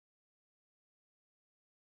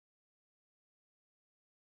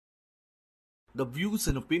The views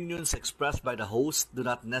and opinions expressed by the host do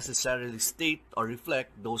not necessarily state or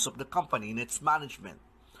reflect those of the company and its management.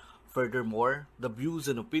 Furthermore, the views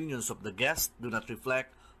and opinions of the guest do not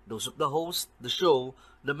reflect those of the host, the show,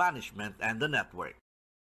 the management, and the network.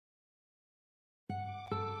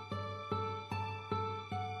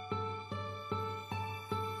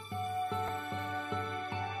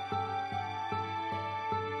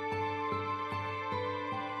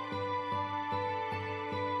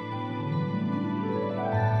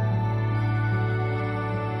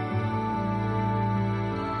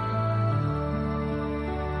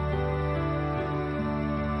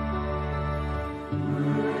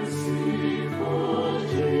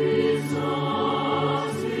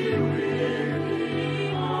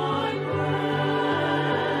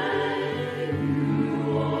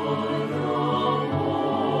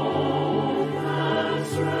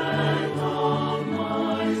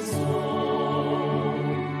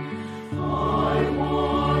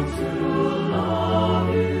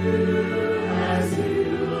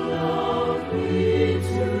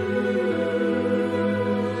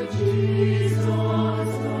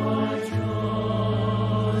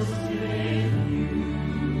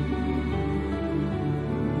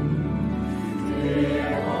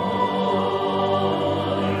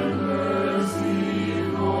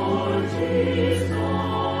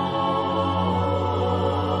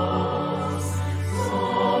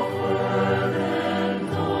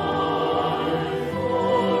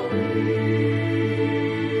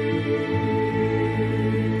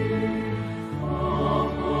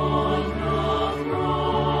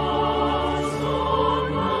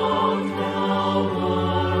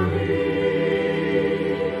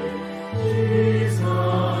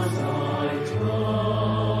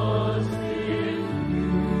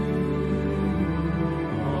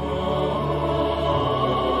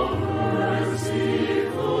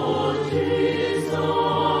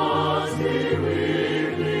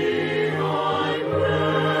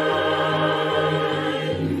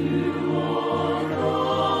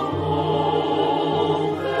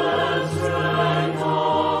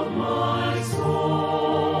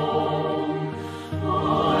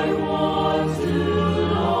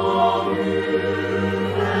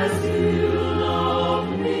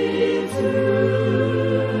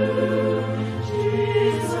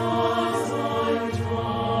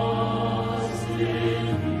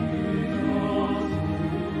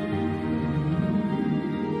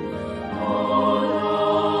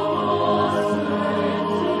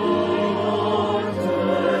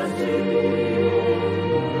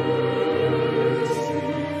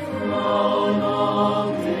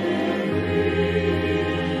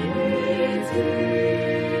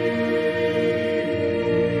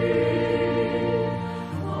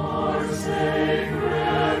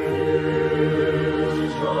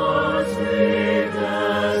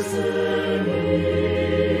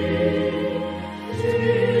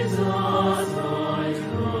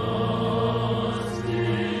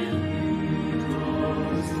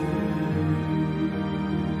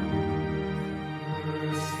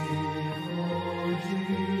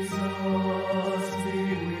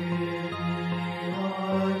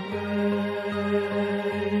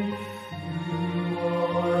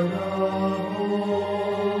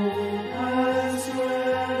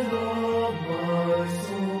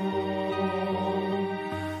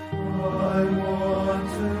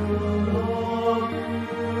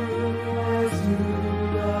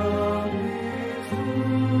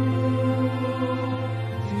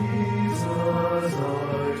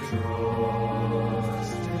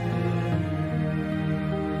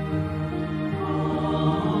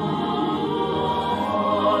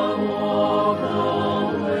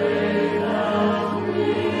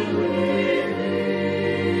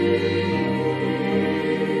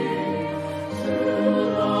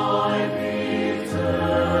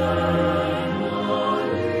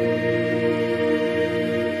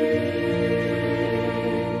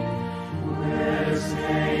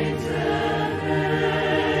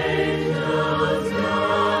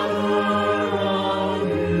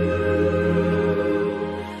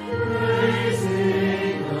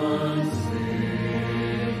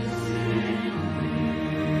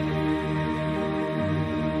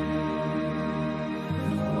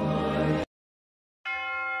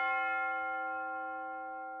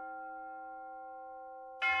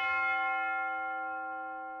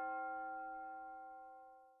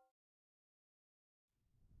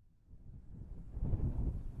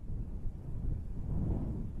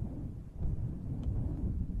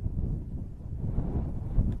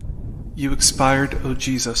 You expired, O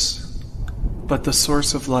Jesus, but the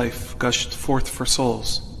source of life gushed forth for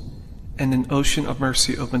souls, and an ocean of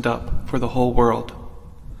mercy opened up for the whole world.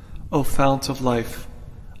 O fount of life,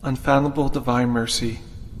 unfathomable divine mercy,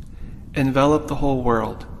 envelop the whole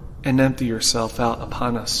world and empty yourself out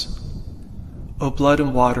upon us. O blood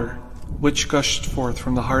and water, which gushed forth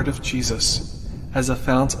from the heart of Jesus as a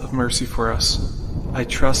fount of mercy for us, I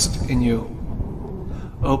trust in you.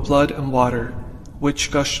 O blood and water,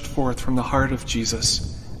 which gushed forth from the heart of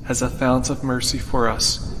Jesus as a fount of mercy for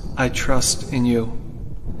us, I trust in you.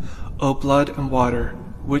 O blood and water,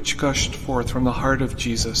 which gushed forth from the heart of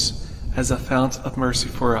Jesus as a fount of mercy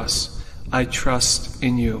for us, I trust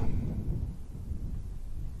in you.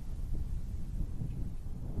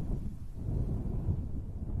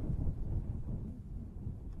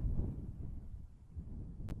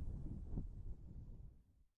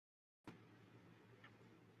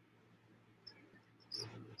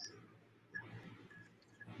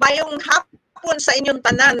 Mayong hapon sa inyong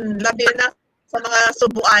tanan, labi na sa mga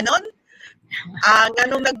Cebuanon.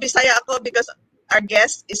 Nganong nagbisaya ako because our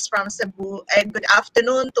guest is from Cebu. And good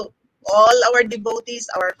afternoon to all our devotees,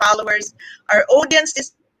 our followers, our audience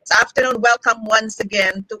this afternoon. Welcome once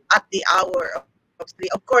again to At the Hour of 3.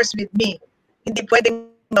 Of course, with me. Hindi pwedeng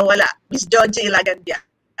mawala. Miss Georgie Lagandyan.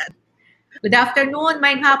 Good afternoon,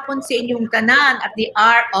 may hapon sa inyong tanan at the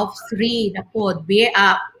hour of 3 na po.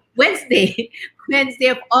 Wednesday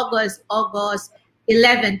of August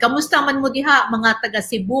 11. Kamusta man mo diha mga taga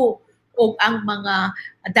Cebu o ang mga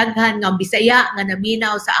daghan nga Bisaya nga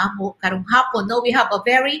naminaw sa amo karong hapon? No, we have a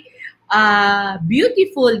very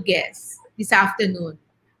beautiful guest this afternoon.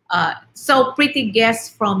 So pretty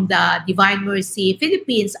guest from the Divine Mercy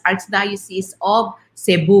Philippines Archdiocese of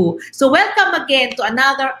Cebu. So welcome again to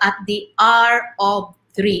another At the Hour of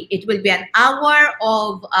 3. It will be an hour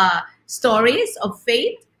of stories of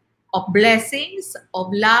faith, of blessings, of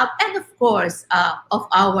love, and of course, of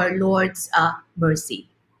our Lord's mercy.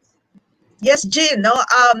 Yes, Jean, no?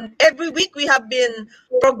 Every week we have been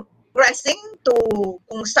progressing to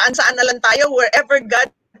kung saan-saan na lang tayo, wherever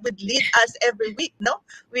God would lead us every week, no?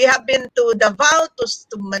 We have been to Davao, to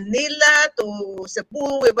Manila, to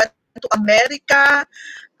Cebu, we went to America.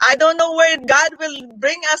 I don't know where God will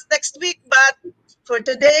bring us next week, but for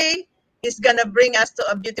today, He's gonna bring us to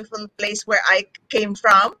a beautiful place where I came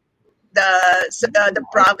from, the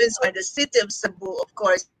province or the city of Cebu, of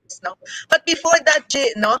course, no. But before that,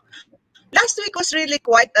 no, last week was really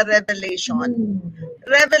quite a revelation.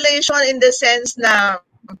 Revelation in the sense na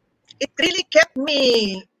it really kept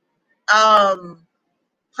me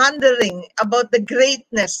pondering about the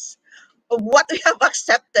greatness of what we have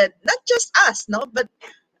accepted, not just us, no, but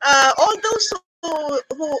all those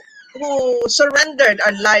who surrendered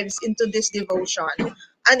our lives into this devotion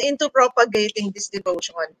and into propagating this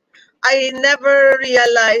devotion. I never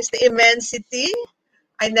realized the immensity.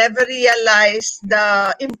 I never realized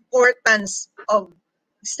the importance of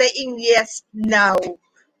saying yes now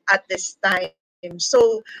at this time.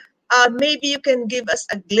 So maybe you can give us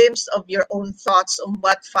a glimpse of your own thoughts on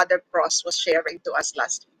what Father Cross was sharing to us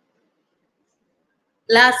last week.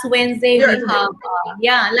 Last Wednesday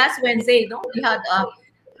last Wednesday, no,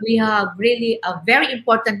 we have really a very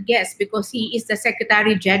important guest because he is the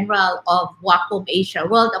Secretary General of WACOM Asia,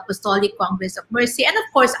 World Apostolic Congress of Mercy, and of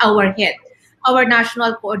course our head, our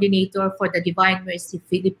national coordinator for the Divine Mercy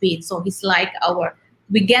Philippines. So he's like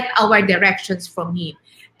we get our directions from him.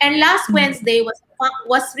 And last Wednesday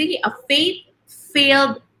was really a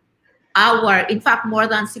faith-filled hour. In fact, more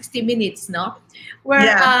than 60 minutes, no,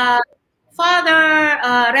 where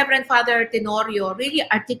Reverend Father Tenorio really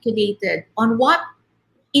articulated on what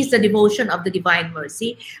is the devotion of the Divine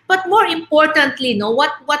Mercy, but more importantly, no,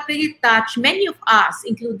 what really touched many of us,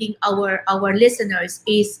 including our listeners,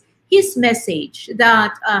 is his message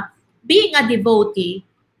that being a devotee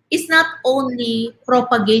is not only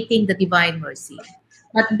propagating the Divine Mercy,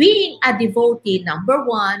 but being a devotee, number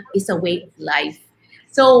one, is a way of life.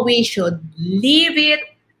 So we should live it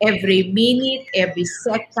every minute, every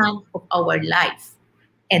second of our life.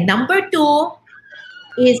 And number two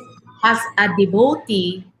is, as a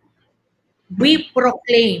devotee, we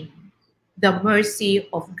proclaim the mercy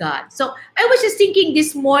of God. So I was just thinking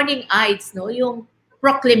this morning, no, yung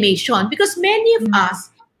proclamation, because many of us,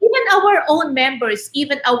 even our own members,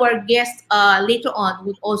 even our guests later on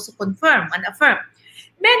would also confirm and affirm.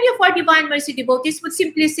 Many of our Divine Mercy devotees would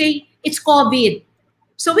simply say, it's COVID.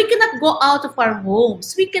 So we cannot go out of our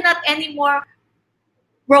homes. We cannot anymore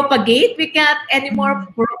propagate. We cannot anymore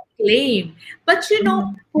proclaim. But you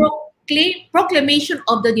know, proclamation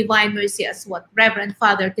of the Divine Mercy, as what Reverend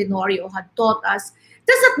Father Tenorio had taught us,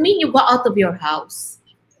 doesn't mean you go out of your house.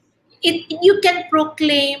 You can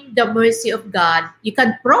proclaim the mercy of God. You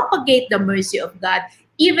can propagate the mercy of God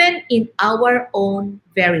even in our own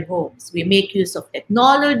very homes. We make use of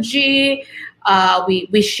technology.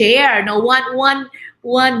 We share. No, one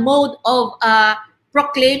mode of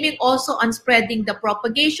proclaiming also on spreading the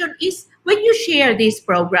propagation is when you share this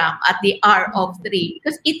program at the hour of 3,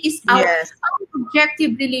 because it is our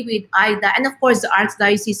objective really with AIDA, and of course the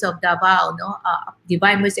Archdiocese of Davao,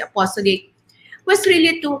 Divine Mercy Apostolate, was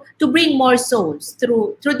really to bring more souls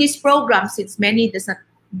through this program, since many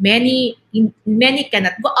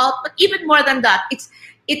cannot go out. But even more than that,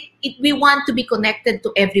 we want to be connected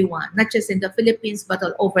to everyone, not just in the Philippines but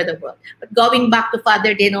all over the world. But going back to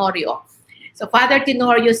Father Tenorio, so Father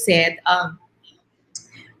Tenorio said,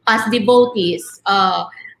 as devotees,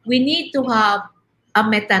 we need to have a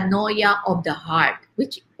metanoia of the heart.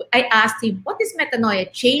 Which I asked him, what is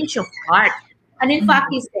metanoia? Change of heart. And in fact,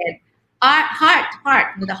 he said, heart,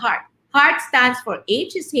 the heart. Heart stands for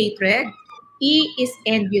H is hatred, E is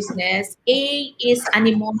enviousness, A is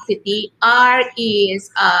animosity, R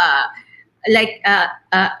is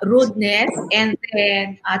rudeness, and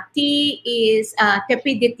then T is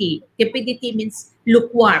tepidity. Tepidity means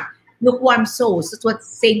lukewarm souls. That's what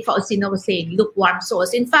Saint Faustina was saying, lukewarm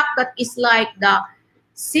souls. In fact, that is like the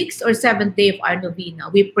 6th or 7th day of our novena.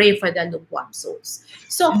 We pray for the lukewarm souls.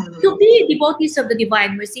 So to be devotees of the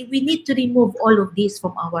Divine Mercy, we need to remove all of this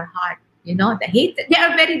from our heart. The hate, they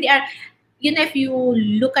are if you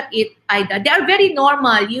look at it, Aida, they are very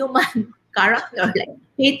normal human character, like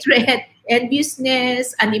hatred,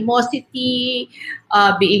 enviousness, animosity,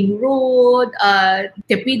 being rude,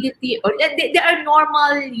 tepidity, or they are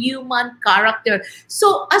normal human character.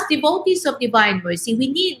 So as devotees of Divine Mercy, we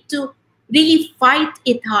need to really fight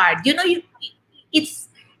it hard. I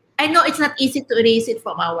know it's not easy to erase it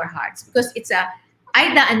from our hearts, because it's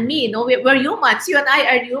Aida and me, we're humans. You and I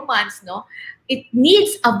are humans, It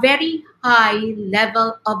needs a very high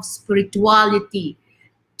level of spirituality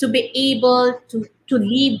to be able to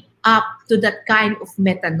live up to that kind of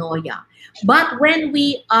metanoia. But when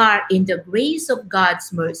we are in the grace of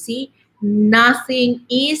God's mercy, nothing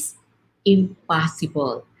is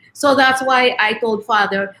impossible. So that's why I told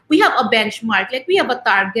Father, we have a benchmark, like we have a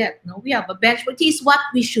target. We have a benchmark. This is what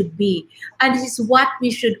we should be, and this is what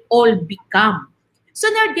we should all become. So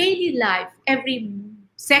in our daily life, every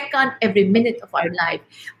second, every minute of our life,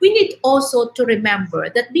 we need also to remember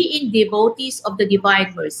that being devotees of the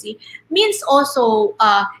Divine Mercy means also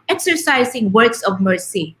exercising works of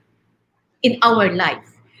mercy in our life.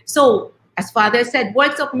 So, as Father said,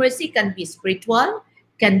 works of mercy can be spiritual,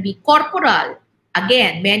 can be corporal.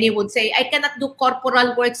 Again, many would say, I cannot do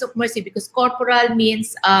corporal works of mercy, because corporal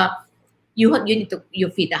means you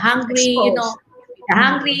feed the hungry,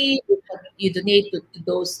 you donate to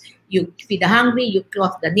those, you feed the hungry, you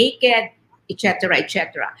clothe the naked, etc.,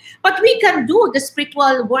 etc. But we can do the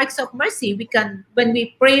spiritual works of mercy. We can, when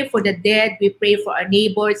we pray for the dead, we pray for our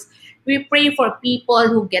neighbors, we pray for people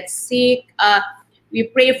who get sick, we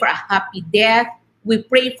pray for a happy death, we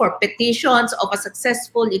pray for petitions of a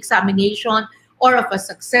successful examination, or of a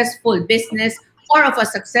successful business, or of a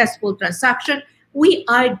successful transaction. We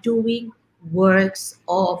are doing works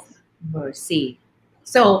of mercy.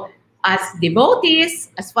 So, as devotees,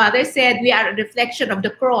 as Father said, we are a reflection of the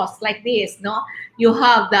cross, like this. You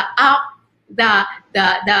have the up, the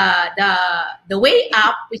way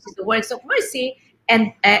up, which is the works of mercy,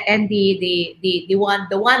 and the one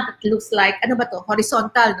that looks like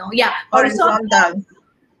horizontal, Yeah, horizontal.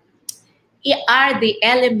 Are the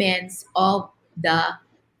elements of the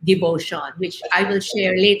devotion, which I will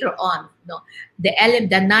share later on.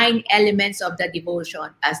 The 9 elements of the devotion.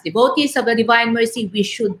 As devotees of the Divine Mercy, we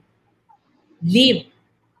should live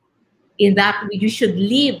in that. You should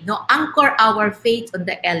live, anchor our faith on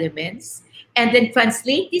the elements, and then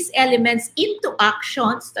translate these elements into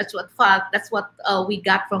actions. That's what we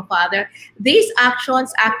got from Father. These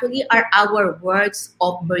actions actually are our works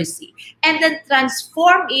of mercy, and then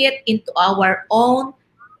transform it into our own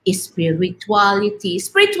spirituality.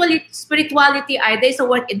 Spirituality, Aida, is a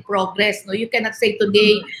work in progress. You cannot say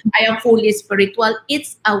today I am fully spiritual.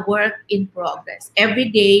 It's a work in progress. Every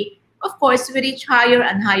day, of course, we reach higher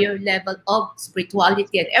and higher level of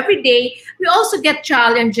spirituality, and every day we also get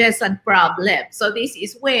challenges and problems. So this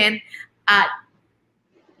is when our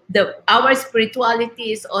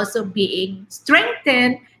spirituality is also being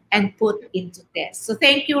strengthened and put into test. So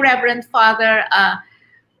thank you, Reverend Father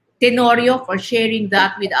Tenorio, for sharing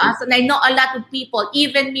that with us. And I know a lot of people,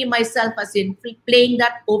 even me myself, has been playing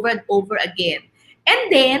that over and over again.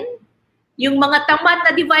 And then, yung mga tamad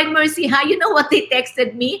na Divine Mercy, you know what they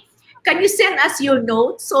texted me? Can you send us your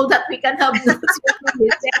notes so that we can have notes when we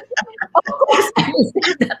listen? Of course, I will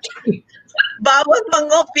send that to you. Bawat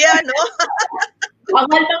mangopya,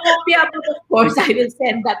 Bangal ng Opia, but of course, I will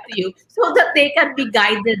send that to you so that they can be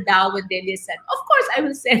guided now when they listen. Of course, I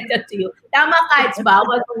will send that to you. Tama ka, it's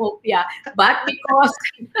bawal ng Opia. But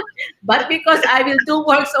because I will do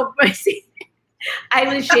works of mercy, I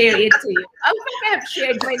will share it to you. I think I have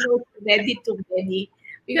shared my notes already to many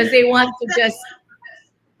because they want to just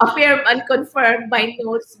affirm and confirm my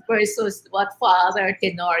notes versus what Father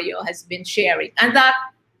Tenorio has been sharing. And that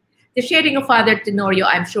the sharing of Father Tenorio,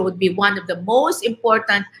 I'm sure, would be one of the most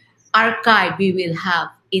important archive we will have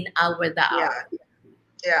in the hour.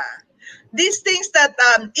 Yeah. These things that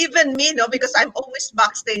even me, because I'm always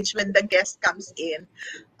backstage when the guest comes in.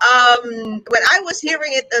 When I was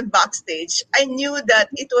hearing it on backstage, I knew that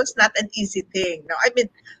it was not an easy thing. No, I mean,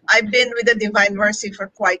 I've been with the Divine Mercy for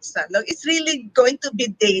quite some long. It's really going to be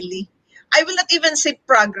daily. I will not even say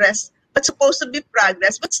progress, but supposed to be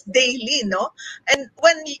progress, but it's daily, no? And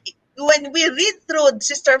when we read through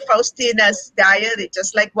Sister Faustina's diary,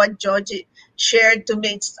 just like what Georgie shared to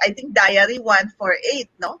me, it's, I think diary 148,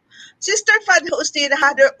 no? Sister Faustina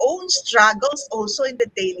had her own struggles also in the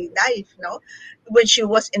daily life, no? When she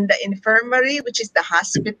was in the infirmary, which is the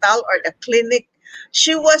hospital or the clinic,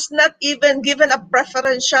 she was not even given a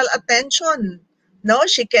preferential attention. No,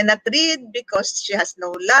 she cannot read because she has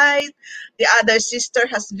no light. The other sister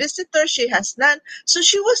has visitors, she has none. So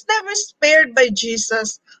she was never spared by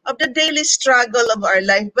Jesus of the daily struggle of our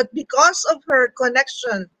life. But because of her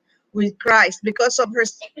connection with Christ, because of her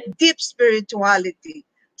deep spirituality,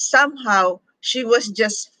 somehow she was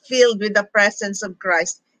just filled with the presence of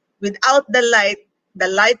Christ. Without the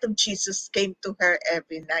light of Jesus came to her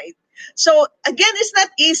every night. So again, it's not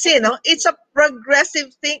easy, no? It's a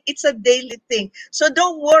progressive thing. It's a daily thing. So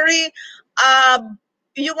don't worry.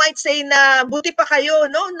 You might say na buti pa kayo.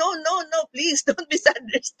 No. Please don't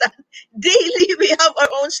misunderstand. Daily we have our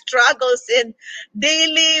own struggles, and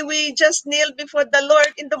daily we just kneel before the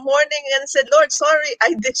Lord in the morning and said, Lord, sorry,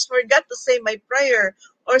 I just forgot to say my prayer.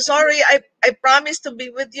 Or sorry, I promised to be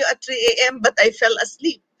with you at 3 a.m. but I fell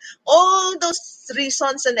asleep. All those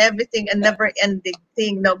reasons and everything, a never-ending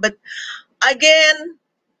thing. No, but again,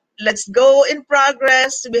 let's go in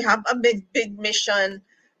progress. We have a big mission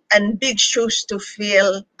and big shoes to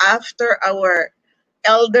fill after our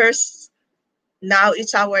elders. Now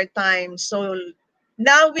it's our time. So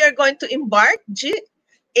now we are going to embark,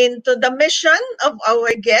 into the mission of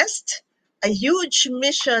our guest, a huge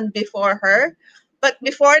mission before her. But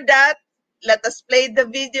before that, let us play the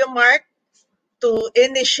video, Mark, to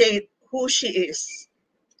initiate who she is.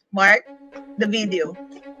 Mark, the video.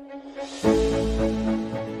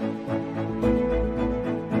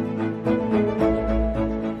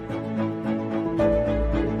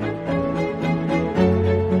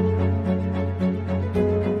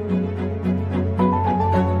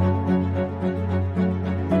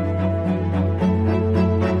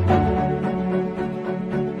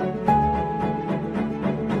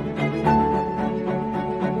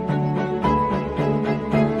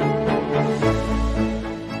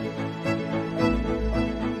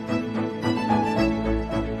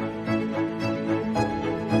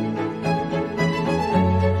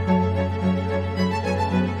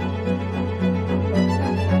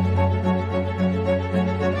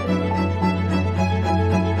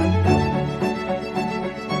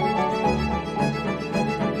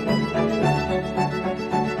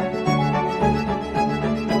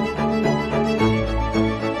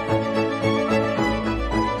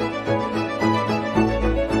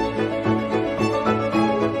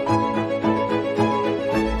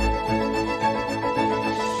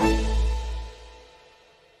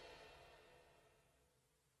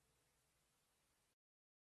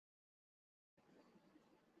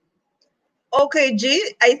 Okay,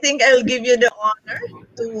 G, I think I'll give you the honor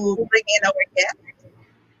to bring in our guest.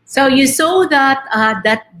 So you saw that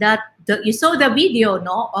you saw the video,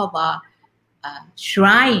 no, of a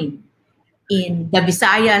shrine in the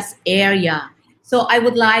Visayas area. So I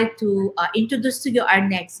would like to introduce to you our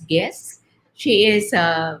next guest. She's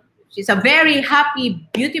a very happy,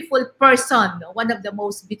 beautiful person. One of the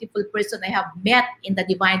most beautiful person I have met in the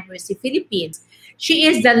Divine Mercy Philippines. She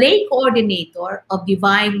is the lay coordinator of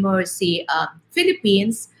Divine Mercy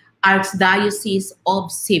Philippines Archdiocese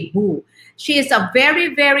of Cebu. She is a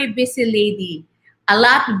very, very busy lady, a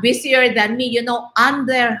lot busier than me. You know,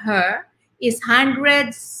 under her is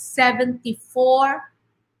 174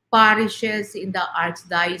 parishes in the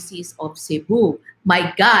Archdiocese of Cebu.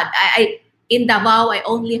 My God, in Davao, I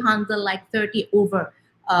only handle like 30 over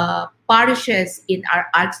parishes in our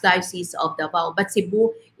Archdiocese of Davao, but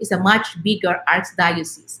Cebu is a much bigger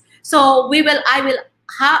archdiocese. So I will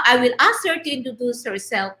ask her to introduce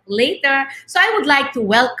herself later. So I would like to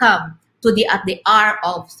welcome at the hour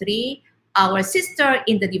of 3, our sister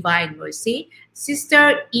in the Divine Mercy,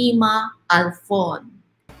 Sister Ima Alfon.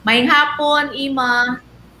 May hapon, Ima.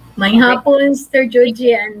 May hapon, Sister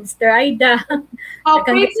Georgie and Sister Aida. How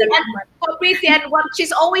pretty, and what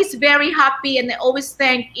she's always very happy, and I always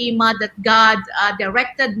thank Ima that God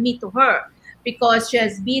directed me to her, because she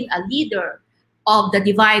has been a leader of the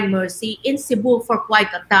Divine Mercy in Cebu for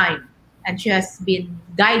quite a time, and she has been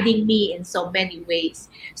guiding me in so many ways.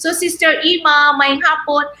 So Sister Ima, may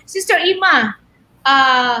hapon. Sister Ima,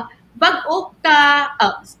 bag-o ka,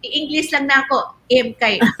 English lang na ako,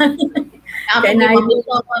 kay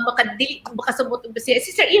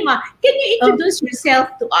Sister Ima, can you introduce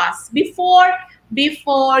yourself to us before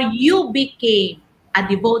you became a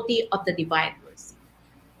devotee of the Divine Mercy?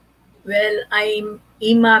 Well, I'm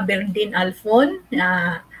Ima Berdin Alfon,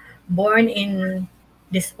 born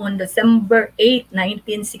on December 8,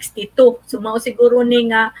 1962. So mao siguro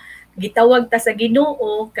ni nga gitawag ta sa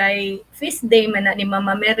Ginoo kay feast day man na ni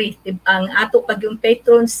Mama Mary, ang ato pag yung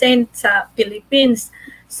patron saint sa Philippines.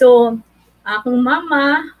 So akong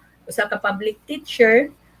mama usa ka public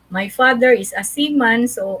teacher, my father is a seaman,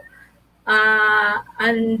 so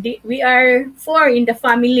and we are 4 in the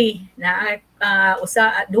family na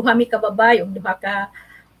duha mi ka babae ug duha ka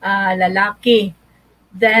lalaki.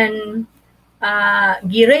 Then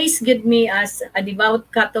gi-raise gid me as a devout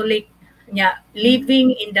Catholic nya,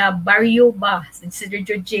 living in the Barrio Ba, Sister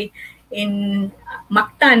Georgie, in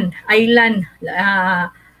Mactan Island,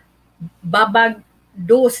 Babag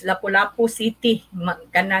Dos, Lapu-Lapu City.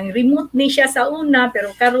 Kanang remote ni siya sa una,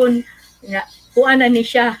 pero karon kuan na ni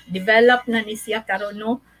siya, develop na ni siya karon,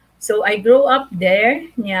 no? So I grew up there,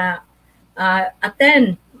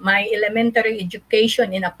 attend my elementary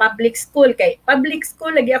education in a public school. Kay public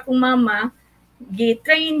school lagi akong mama,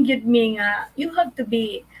 gi-train gyud mi nga you have to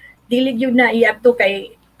be dili gyud na iadto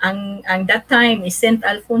kay ang that time is St.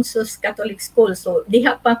 Alfonso's Catholic School. So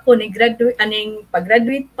diha pa ko ni graduate aning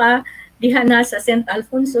pag-graduate pa diha na sa St.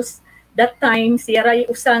 Alfonso's. That time siya ray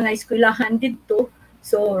usa nga eskwelahan didto,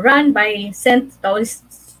 so run by St.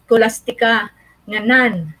 Scholastica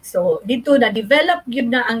nganan. So dito na develop gyud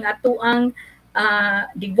na ang atoang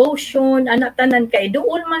devotion ana tanan, kay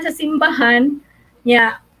duol man sa simbahan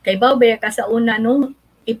nya kay bawbay ka sa una, no,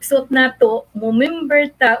 ipsot nato mo member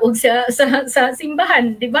ta og sa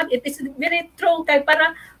simbahan, di ba? It is very true, kay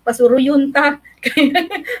para pasuruyon ta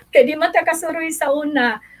kay di man ta kasuroy sa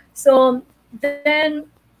una. So then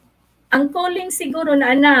ang calling siguro na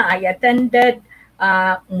I attended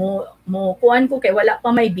mo kuan ko kay wala pa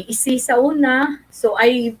may BEC sa una, so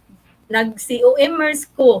I nag-COMers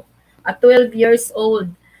ko at 12 years old.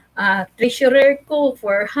 Treasurer ko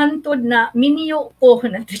for hantod na minyo ko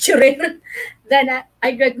na treasurer. Then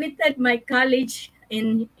I graduated my college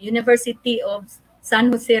in University of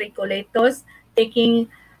San Jose Recoletos,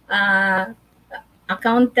 taking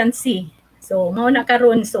accountancy. So mao na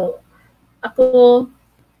karon. So ako,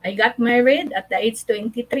 I got married at the age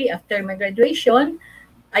 23 after my graduation.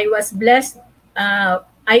 I was blessed.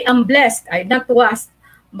 I am blessed. I not was,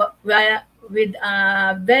 but with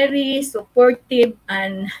a very supportive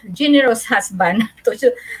and generous husband.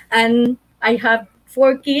 And I have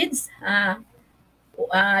 4 kids.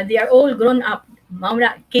 They are all grown up.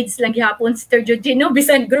 Mga kids lang gihapon, Sister Georgie, no?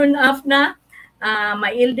 Bisan grown up na.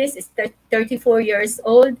 My eldest is 34 years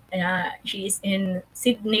old. She is in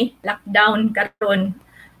Sydney, lockdown karon.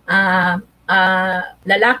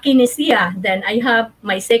 Lalaki ni siya. Then I have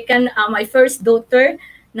my first daughter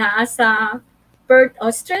na asa Perth,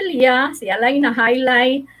 Australia, si Alay na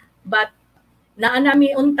highlight, but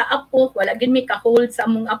naanami unta apo, wala gid mi ka-hold sa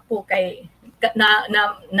among apo kay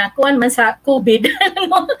nakuan man sa COVID.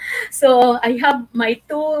 So I have my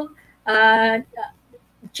 2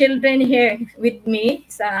 children here with me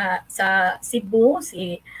sa Cebu,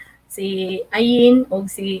 si Ayin o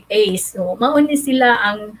si Ace. So mao ni sila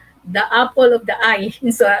ang the apple of the eye.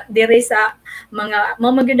 So dire sa mga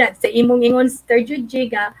mamagyud sa imong ingon, Sister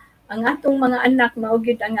Georgie, ang atong mga anak mao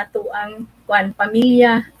gyud ang atoang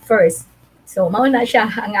pamilya first. So mao na siya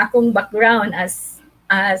ang akong background as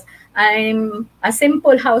I'm a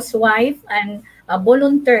simple housewife and a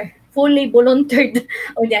volunteer, fully volunteered.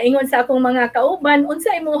 O diya ingon sa akong mga kauban,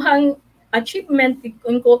 unsa imong achievement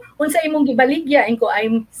ko, unsa imong gibaligya ko,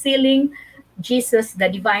 I'm sealing Jesus the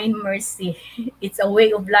Divine Mercy. It's a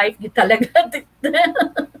way of life gyud talaga.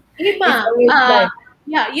 Ima,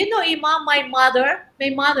 yeah, you know, Ima, my mom,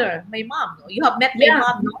 no? You have met my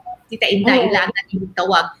mom, no? Tita Inday lang na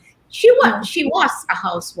tawag. She was a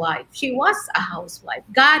housewife.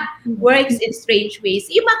 God works in strange ways.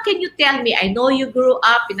 Ima, can you tell me, I know you grew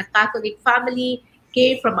up in a Catholic family.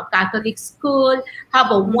 came from a Catholic school,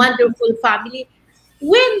 have a wonderful family.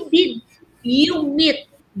 When did you meet,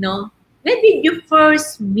 no? When did you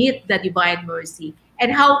first meet the Divine Mercy?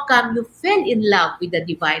 And how come you fell in love with the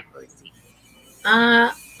Divine Mercy?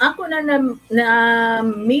 Ako na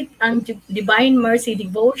meet ang Divine Mercy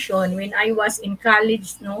Devotion when I was in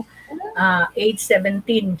college, no, age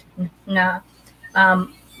 17 na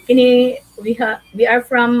we are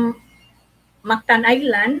from Mactan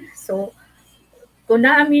Island, so kung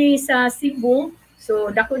naami sa Cebu, so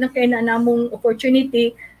dako na kay na namong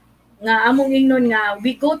opportunity nga among ingnon nga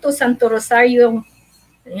we go to Santo Rosario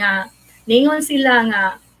nga ningon sila nga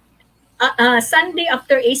Sunday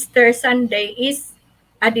after Easter Sunday is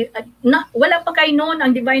wala pa kay noon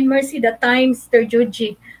ang Divine Mercy that time, Sister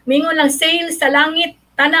Juji. Mingon lang sale sa langit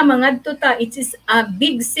tana mangadto ta, it is a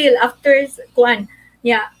big sale after kuan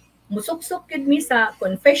nya musuksok gid mi sa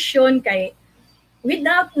confession kay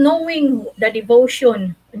without knowing the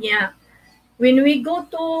devotion nya. When we go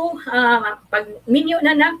to pag minyo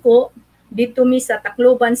na nako dito mi sa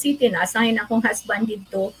Tacloban City, na assign akong husband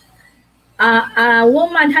dito. A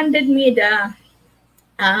woman handed me the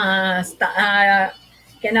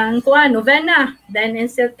kanang kuan novena. Then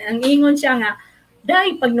ang ingon siya nga,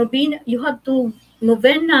 dai pag novena you have to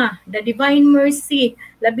novena the Divine Mercy,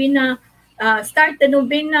 labi na start the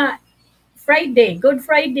novena Friday, Good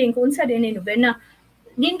Friday, kung sa din novena.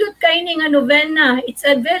 Nindot kay ni nga novena, it's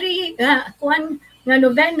a very kuan nga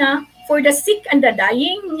novena for the sick and the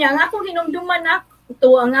dying. Nya nga akong hinumduman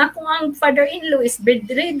to ang akong father-in-law is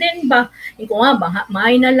bedridden ba. Iko nga ba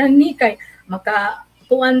maay na lang ni kay maka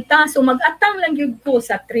kuanta, so mag-atang lang yun ko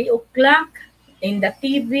sa 3 o'clock in the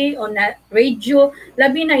TV, on the radio,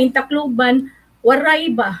 labi na in Tacloban,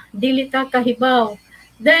 waray ba, dili ta kahibaw.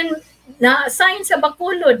 Then, na-assign sa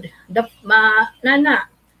Bacolod,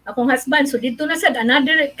 nana, akong husband, so dito na sad,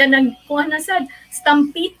 another, kanang kuha na sad,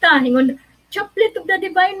 stampita, hingon, Chaplet of the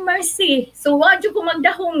Divine Mercy. So, wadyo ko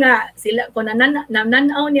magdahong nga, sila ko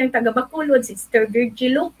nananaw niyang taga Bacolod, Sister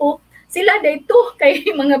Virgil Lopo, sila dito kay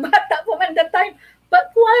mga bata po man that time.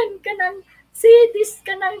 But kuhan ka nang, see this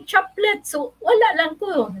ka nang chaplet. So, wala lang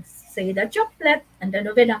ko. Say the chaplet and the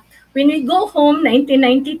novena. When we go home,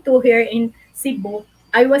 1992 here in Cebu,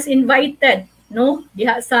 I was invited, no?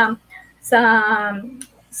 Diha sa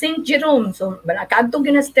St. Jerome. So, balakadto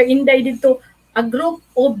ginaster Inday dito, a group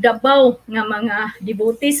of Davao nga mga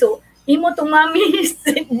devotees. So, imo tong mami,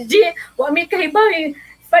 wa mi kahibaw eh.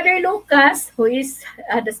 Father Lucas, who is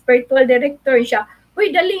the spiritual director, siya,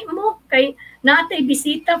 uy, dali mo, kay natay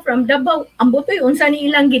bisita from Davao. Ang butoy, unsa ni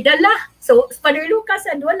ilang gidala. So, Father Lucas,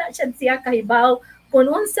 wala siya kahibaw kung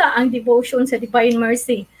unsa ang devotion sa Divine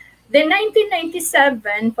Mercy. Then,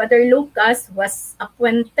 1997, Father Lucas was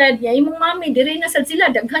appointed. Ya, imong mami, diri na sad sila,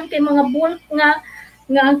 daghan kay mga bulk nga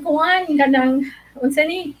kuan kanang unsa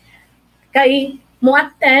ni kay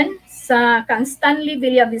muaten sa kang Stanley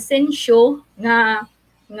Villavicencio nga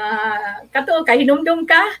kato kay hinumdum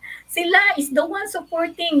ka, sila is the one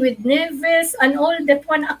supporting with Neves and all that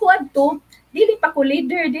one. Ako adto dili pa ko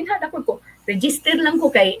leader din ha, ako register lang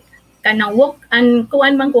ko kay kanang walk and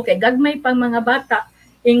kuan man ko kay gagmay pang mga bata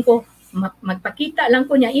ingko magpakita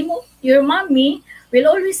lang ko niya imo, your mommy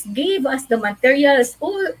will always give us the materials.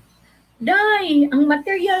 Dai, ang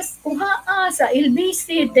materials kuha sa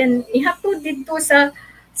LBC, then ihatod dito sa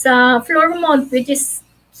Flormont, which is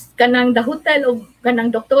kanang the hotel of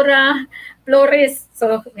kanang Doktora Flores.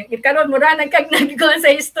 So, karon mura na kag nagkuha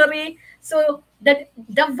sa history. So,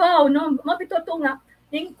 Davao, no, mabito to nga,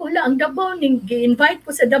 ning kula ang Davao, ning gi-invite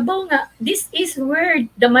ko sa Davao nga, this is where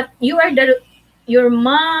your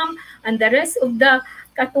mom and the rest of the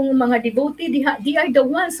katong mga devotee, they are the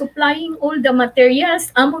ones supplying all the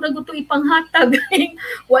materials. Amo ra gusto ipanghatag.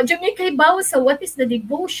 Wa jud mi kay bawo sa what is the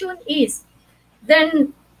devotion is.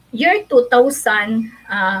 Then year 2000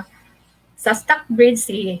 sa Stockbridge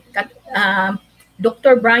si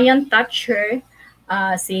Dr. Brian Thatcher,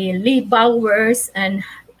 si Lee Bowers and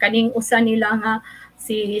kaning usa nila nga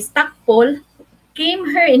si Stackpole came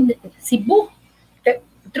here in Cebu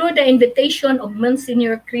through the invitation of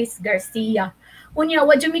Monsignor Chris Garcia. Unya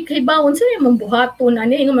wa jud mi kahibaw unsa imong buhaton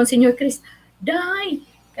ani nga Monsignor Chris, dai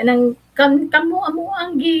kanang kamo amo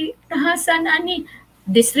ang gitahasan ani,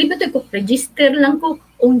 distributor ko, register lang ko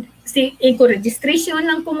ko registration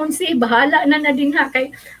lang ko mun si bahala na din ha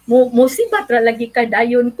kay musibat ra lagi ka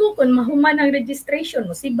dayon ko kun mahuman ang registration,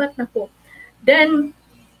 musibat na ko. Then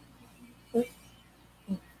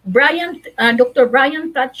Dr.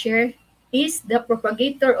 Brian Thatcher is the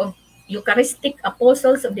propagator of Eucharistic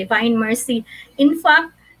Apostles of Divine Mercy. In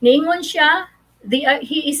fact, niingon siya,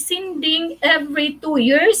 he is sending every 2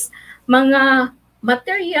 years mga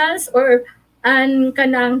materials or and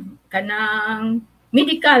kanang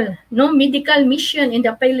medical mission in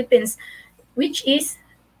the Philippines, which is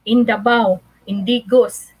in Davao, in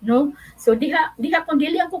Digos, no? So diha kung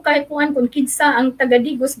dili ako kay kuan kung kinsa ang taga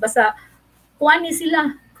Digos, basta kuan ni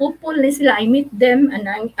sila, couple ni sila. I meet them, and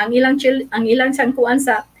ang ilang sang kuan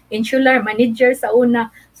sa insular manager sa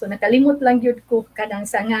una. So nakalimot lang gyud ko kanang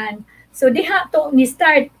sangan. So diha to ni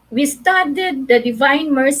start. We studied the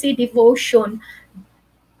Divine Mercy devotion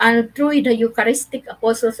and through the Eucharistic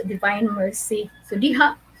Apostles of Divine Mercy. So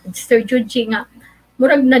diha, Sir Juji nga,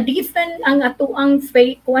 murag na-defend ang atoang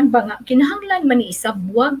faith, kuan ba nga, kinahanglan man ni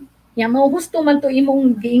isabwag. Nya mao gusto man to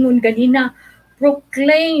imong giingon ganina,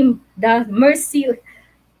 proclaim the mercy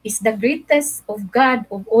is the greatest of God,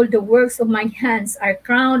 of all the works of my hands are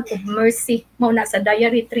crowned of mercy. Mao na sa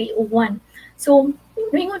Diary 301. So,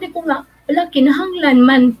 ingon ko nga, wala kinahanglan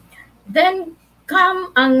man. Then come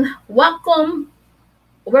ang WACOM,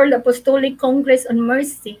 World Apostolic Congress on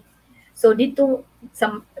Mercy. So dito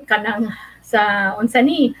sa kanang sa unsa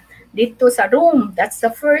ni dito sa Rome, that's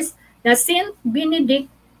the first na Saint Benedict,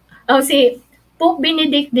 si Pope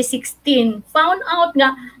Benedict XVI found out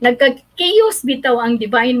nga nagka-chaos bitaw ang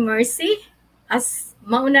Divine Mercy as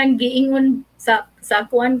maunang giingon sa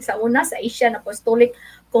kuan sa una sa Asian Apostolic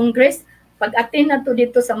Congress. Pag-attend nato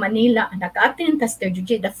dito sa Manila, naka-attend ta Sir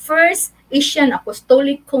Juji, the first Asian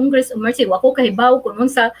Apostolic Congress of Mercy. Wako kahibaw kung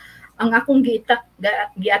sa ang akong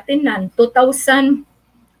gi-attendan 2009.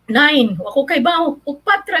 Wako kahibaw,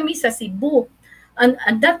 upat rami sa Cebu. And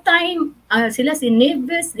at that time, sila si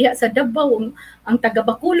Neves diha sa Davao, ang taga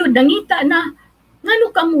Bacolod nangita na ngano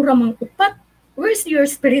ka mura mang upat? Where's your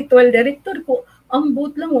spiritual director ko?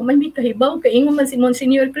 Ambot lang man mi kahibaw kay ingon man si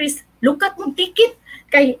Monsignor Chris, lukat mong ticket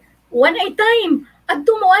kay one at a time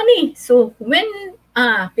adto mo ani. So when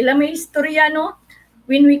pila may istorya no,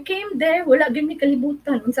 when we came there wala gyud mi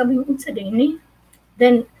kalibutan unsa dinhi.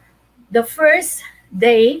 Then the first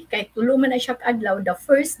day kay tulo man na siya adlaw, the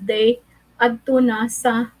first day adto na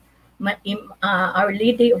sa Our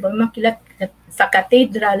Lady of Immaculate sa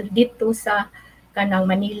cathedral dito sa kanang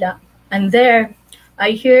Manila. And there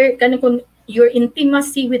I hear kanang your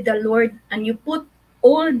intimacy with the Lord, and you put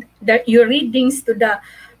all your readings to the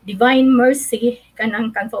Divine Mercy kanang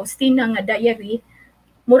kang Faustina nga diary,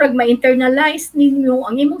 murag ma-internalize ninyo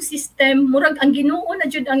ang imong system, murag ang Ginoo na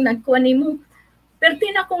jud ang nagkuha nimo. Perti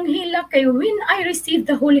na kong hila kay when I received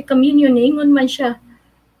the Holy Communion, ingon man siya,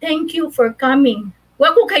 thank you for coming.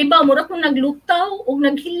 Wa ko kay ba murag kong naglutaw o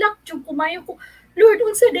naghilak jud kumayo ko, Lord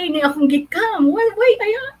unsa day ni akong gikam, why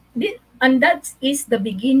aya. And that is the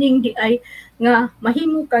beginning di ay nga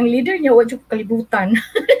mahimo kang leader niya wa jud kalibutan.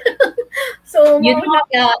 So you know,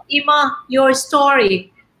 Ima, your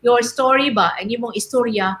story ba, ang imong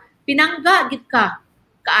istorya, pinangga gid ka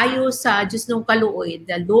kaayo sa Diyos nung kaluoy.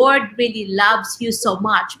 The Lord really loves you so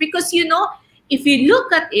much because you know, if you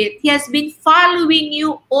look at it, He has been following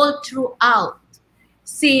you all throughout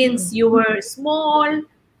since you were small,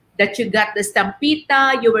 that you got the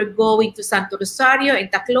Stampita, you were going to Santo Rosario,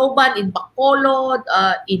 in Tacloban, in Bacolod,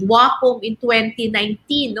 in WACOM in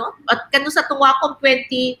 2019, no? At kano sa itong WACOM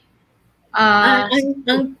 20...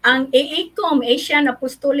 ang AACOM, Asian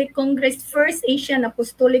Apostolic Congress, first Asian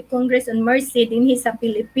Apostolic Congress on Mercy dinhi sa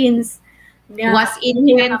Philippines. Was in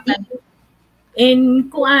 20...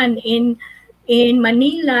 In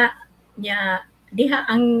Manila, diha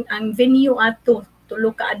ang venue ato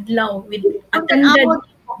tulo ka adlaw with attended.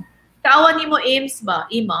 Kaawan nimo Ames ba,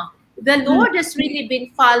 Ima? The Lord has really been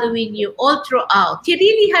following you all throughout. He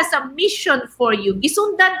really has a mission for you.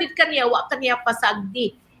 Gisundan din kaniya, wa kaniya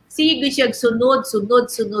pasagdi. Sige siya sunod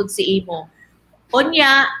si Imo.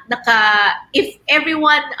 Onya, if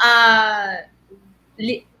everyone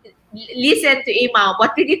listen to Ima,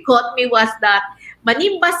 what really caught me was that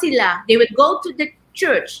manimba sila, they would go to the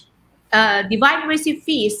church, Divine Mercy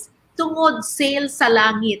Feast, tungod sale sa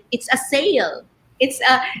langit. It's a sale.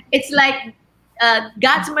 It's like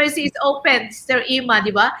God's mercy is open, Sir Ima,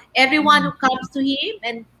 di ba? Everyone who comes to Him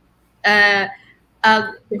and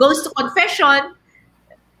goes to confession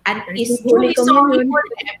and is truly sorry for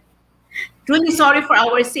them, truly sorry for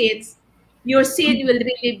our sins, your sin will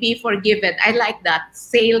really be forgiven. I like that.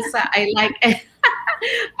 Sales, I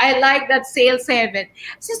like that sales heaven.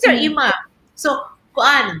 Sister Ima, so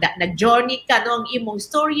kuan, nag-journey ka no ang imong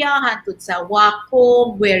storya hantud sa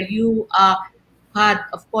WACOM where you had,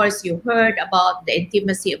 of course, you heard about the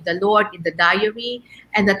intimacy of the Lord in the diary,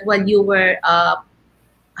 and that when you were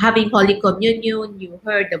having Holy Communion, you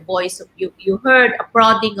heard the voice of you heard a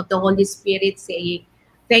prodding of the Holy Spirit saying,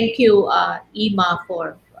 "Thank you, Ima,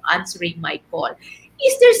 for answering my call."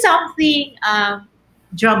 Is there something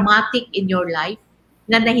dramatic in your life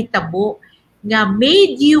na nahitabo nga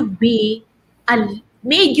made you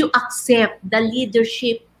accept the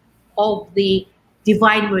leadership of the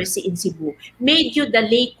Divine Mercy in Cebu, made you the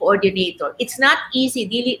lay coordinator. It's not easy.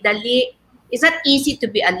 It's not easy to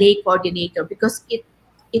be a lay coordinator because it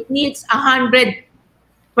needs 100%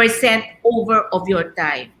 over of your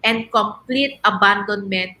time and complete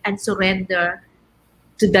abandonment and surrender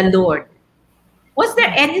to the Lord. Was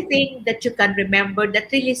there anything that you can remember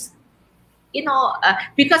that really,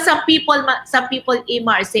 because some people,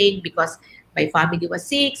 Ima, are saying because my family was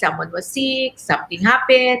sick, someone was sick, something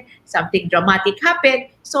happened, something dramatic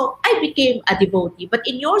happened, so I became a devotee. But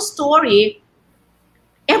in your story,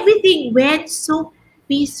 everything went so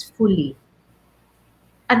peacefully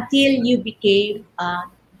until you became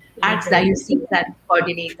an archdiocesan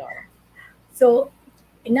coordinator. So,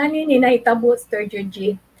 inani ni naitabo, Sturgeon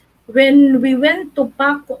G. When we went to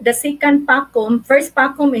the second PACOM, first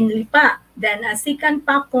PACOM in Lipa, then a second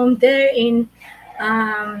PACOM there in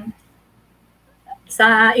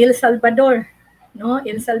sa El Salvador, no?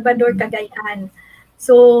 El Salvador, Cagayan.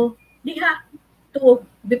 So,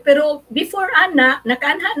 pero before ana,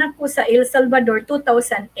 nakaanha na ko sa El Salvador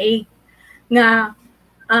 2008 nga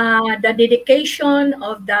the dedication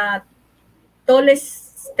of the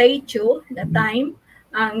tallest statue that time,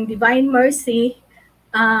 ang Divine Mercy,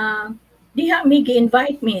 diha mi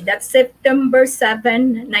gi-invite me. That's September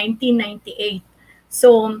 7, 1998.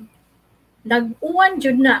 So, nag-uwan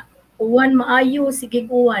jud na. Uwan maayo, sige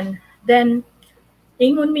uwan. Then,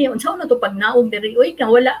 ingon mi, unsaon na to pag naog diri? Uy,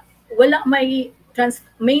 wala may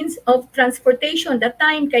means of transportation that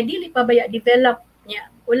time, kay dili pa baya develop niya.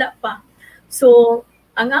 Wala pa. So,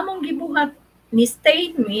 ang among gibuhat ni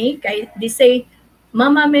stayed me, kay they say,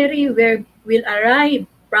 Mama Mary will arrive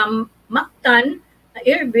from Mactan,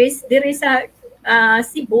 Airbase, diri sa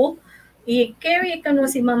Cebu. I-carry kano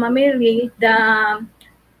si Mama Mary, the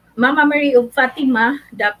Mama Mary of Fatima,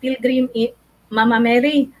 the pilgrim Mama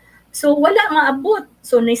Mary. So wala maabot.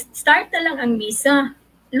 So start na lang ang misa.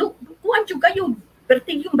 Look, kuan jud kayo,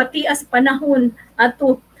 pertig yung batias panahon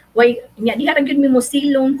ato. Way nya diha ra gyud mi mo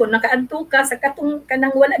silong kun nakaadto ka sa katong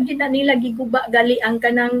kanang wala gyud na nila giguba gali ang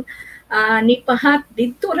kanang nipahat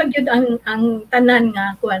dito ra gyud ang tanan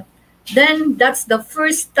nga kuan. Then that's the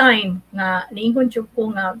first time nga niingon jud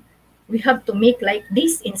ko nga we have to make like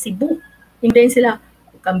this in Cebu. And then sila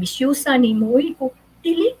kambisyosa ni mo ko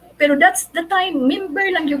dili, pero that's the time member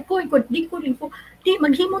lang yung ko di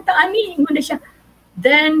maghimo ta ani mo na siya.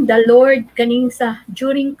 Then the Lord kaning sa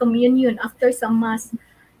during communion after sa mass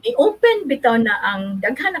i-open bitaw na ang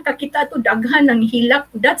daghan nakakita to, daghan ng hilak.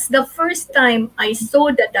 That's the first time I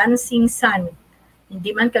saw the dancing sun.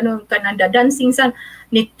 Hindi man kanang the dancing sun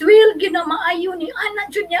ni 12 gyud na maayo ni ana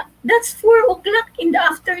jud niya. That's 4 o'clock in the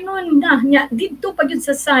afternoon na nya didto pa gyud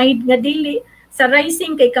sa side nga dili sa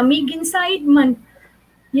rising kay kamigin side man.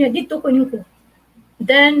 Yeah, dito ko yung ko.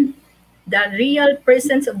 Then, the real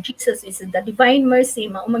presence of Jesus is the Divine Mercy.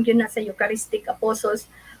 Maumag yun na sa Eucharistic Apostles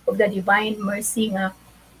of the Divine Mercy nga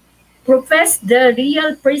profess the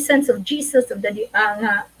real presence of Jesus of the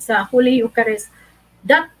sa Holy Eucharist.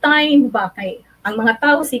 That time ba kay ang mga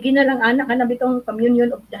tao sige na lang anak na bitong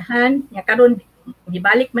communion of the hand nya karon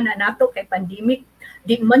gibalik man na nato kay pandemic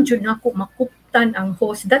di man jud nako makuptan ang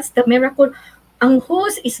host. That's the miracle. Ang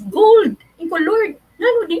host is gold. Inko Lord,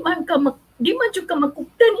 nano di man jud ka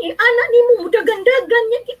makuptan ana nimo dagan-dagan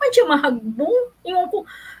nya di man siya mahagbong. Ingon ko,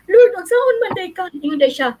 Lord, unsaon man day ka? Ingon day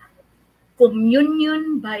siya,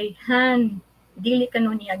 communion by hand. Dili ka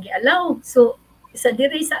no niya gialaw. So sa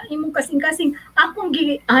diri sa imong kasing-kasing akong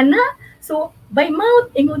ana. So by mouth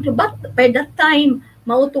ingon to, but by that time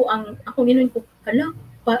mauto ang akong inon ko hala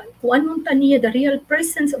kuan mong taniya the real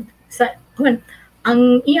presence of sa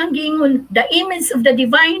ang iyang giingon, the image of the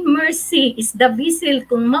Divine Mercy is the vessel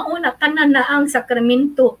kung mauna tanan na ang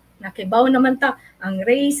sakramento. Nakibaw naman ta ang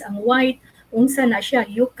race, ang white, unsa na siya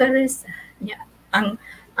Eucharist, ang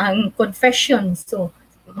confession. So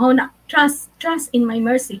mauna trust in my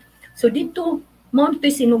mercy. So dito mo to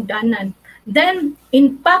sinugdanan. Then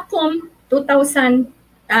in PACOM 2000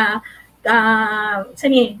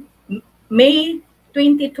 May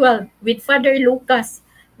 2012 with Father Lucas,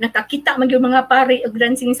 nakakita man yung mga pare og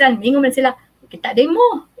dancing sun. Ingon man sila, kita day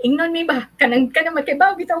mo. Ingnon mi ba kanang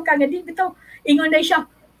makibaw bitaw ka nga di bitaw. Ingon day siya.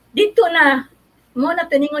 Dito na mo na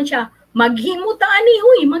tiningon siya, maghimo ta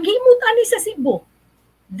ani sa Cebu.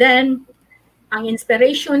 Then ang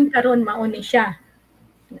inspiration karon mao ni siya.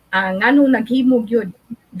 Ngano naghimo gyud.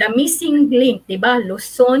 The missing link, di ba?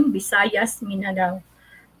 Luzon, Visayas, Mindanao.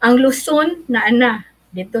 Ang Luzon na ana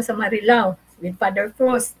dito sa Marilao with Father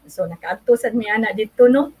Frost. So nakaadto sad mi ana dito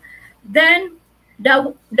no. Then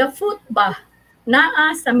the foot ba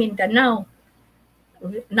naa sa Mindanao.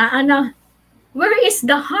 naana, where is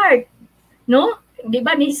the heart? No? Di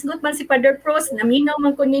ba, nisgot man si Father Pros, naminaw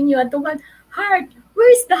man ko ninyo, atugan, heart,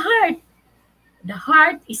 where is the heart? The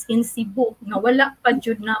heart is in Cebu, nga wala pa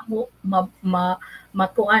jud na mo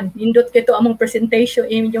makuan. Nindot kito among presentation,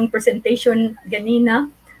 yung presentation ganina.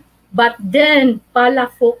 But then,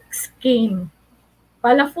 Palafox came.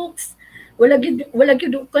 Palafox, wala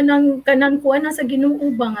gyud kanang kuan na sa Ginoo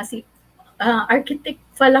ba nga si architect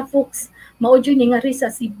Palafox mao jud ni nga ri sa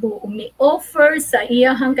Cebu ni offer sa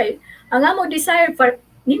iyahang kay ang amo desire for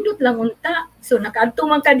nindot lang unta. So nakaadto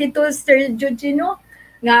man ka dito Sir Judgino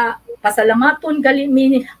nga pasalamaton gali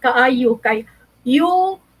mi kaayo kay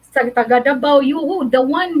you sa taga Davao, you the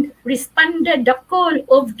one responded the call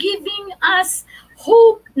of giving us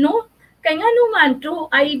hope, no? Kay ngano man through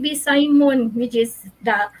Ivy Simon, which is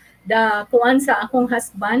the kuan sa akong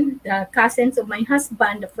husband, the cousins of my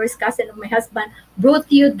husband, the first cousin of my husband, brought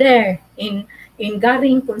you there in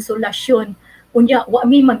Garing Konsolasyon. Unya wa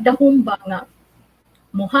mi magdahom ba nga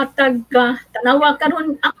muhatag ka tanawa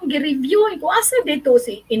karon akong gi-review ko asa dito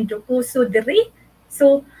si Indro Puso diri.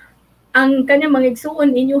 So ang kanyang mga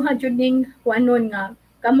igsuon inyo ha jud ning kuanon nga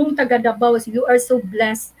kamong taga Davao, you are so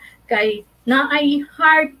blessed kay naay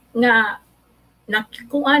heart nga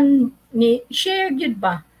nakikuan ni share gyud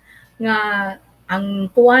ba nga ang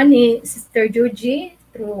kuan ni Sister Joji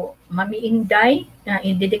through Mami Inday na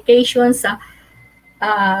in dedication sa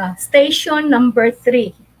station number 3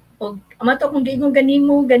 o amato kung di ko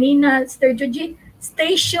ganimo ganina Sister Joji,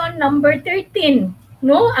 station number 13,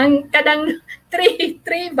 no? Ang kadang 3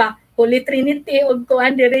 ba? Holy Trinity o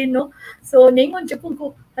kuan dire, no? So ningon jud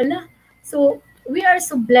ko ala. So we are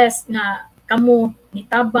so blessed na kamo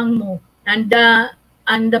nitabang mo and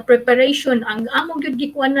the preparation ang among gyud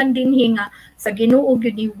gikuanan dinhi nga sa Ginoo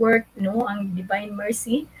gyud ni work, no, ang Divine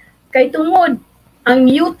Mercy kay tungod ang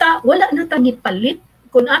yuta wala na ta gipalit.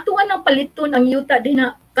 Kung ato ang paliton ang yuta din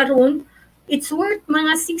na karon, it's worth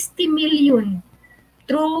mga 60 million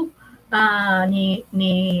through ni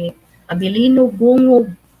Abilino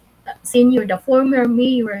Gungog Senior, the former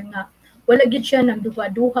mayor nga wala gyud siya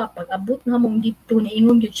nagduha-duha pag abot nga mong dito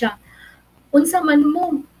niingon gyud siya unsa man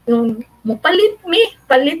mo yung mo palit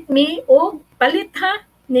mi o palit ha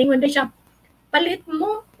ningon na siya palit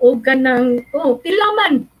mo o ganang pila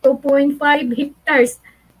man 2.5 hectares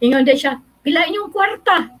ningon na siya pila inyong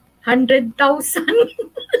kwarta 100,000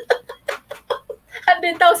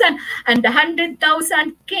 100,000 and the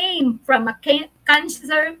 100,000 came from a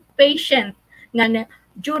cancer patient nga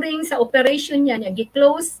during sa operation niya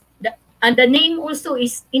gi-close and the name also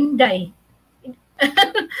is Inday.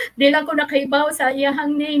 Di lang ko nakaibaw sa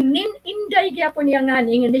iyahang name. Inday gyapon niya nga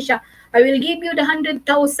ningon siya, I will give you the 100,000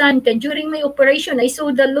 kay during my operation I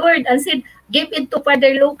saw the Lord and said give it to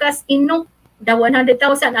Father Lucas Inok the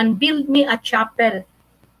 100,000 and build me a chapel.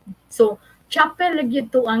 So chapel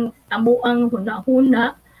lagi to ang amuang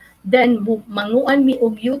hunahuna then manguan mi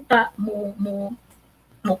og yuta mo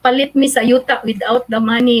palit mi sa yuta without the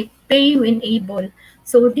money pay when able.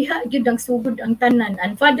 So diha gyud ang sugod ang tanan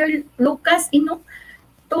and Father Lucas Inok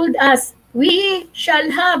told us we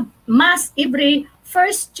shall have mass every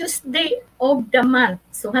first Tuesday of the month.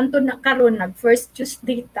 So hantod na karon nag first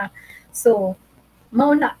Tuesday ta. So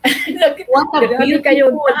mao na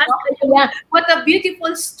what a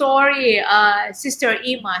beautiful story, Sister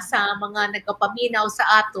Ima, sa mga nagkapaminaw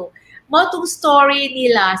sa ato. Mao tong story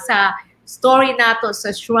nila sa story nato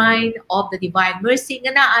sa Shrine of the Divine Mercy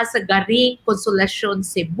nga naa sa Garing Konsolasyon,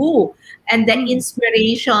 Cebu, and the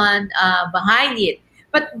inspiration behind it.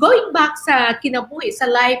 But going back sa kinabuhi, sa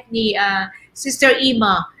life ni Sister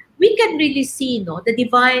Ima, we can really see the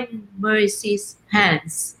Divine Mercy's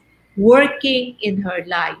hands working in her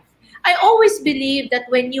life. I always believe that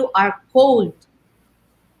when you are called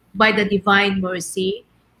by the Divine Mercy,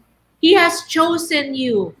 He has chosen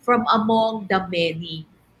you from among the many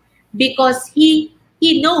because He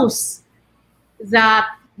knows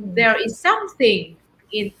that there is something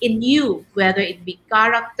in you, whether it be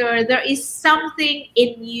character, there is something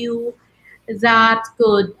in you that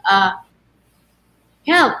could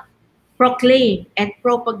help proclaim and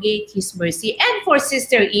propagate His mercy. And for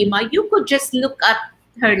Sister Ima, you could just look at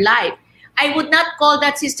her life. I would not call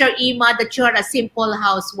that, Sister Ima, that you're a simple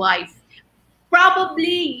housewife.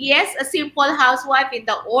 Probably, yes, a simple housewife in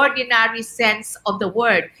the ordinary sense of the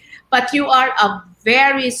word. But you are a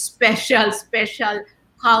very special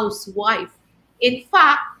housewife. In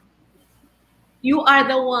fact, you are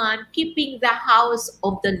the one keeping the house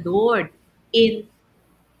of the Lord in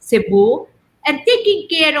Cebu and taking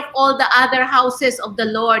care of all the other houses of the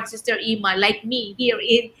Lord, Sister Ima, like me here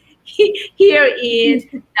here in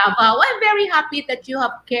Davao. I'm very happy that you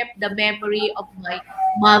have kept the memory of my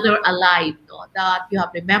mother alive, no? That you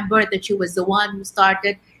have remembered that she was the one who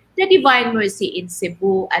started the Divine Mercy in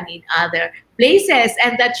Cebu and in other places,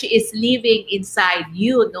 and that she is living inside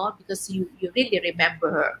you, no? Because you really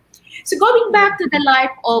remember her. So going back to the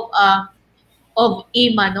life of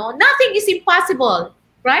Ima, no? Nothing is impossible,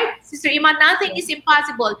 right? Sister Ima, nothing is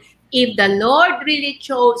impossible. If the Lord really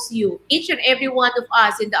chose you, each and every one of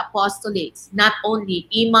us in the apostolates, not only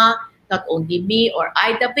Ima, not only me or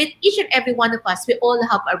Ida, but each and every one of us, we all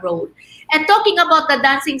have a role. And talking about the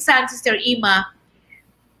dancing sun, Sister Ima,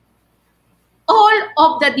 all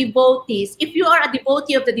of the devotees, if you are a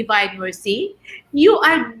devotee of the Divine Mercy, you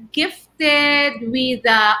are gifted with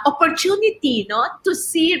the opportunity, no, to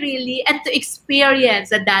see really and to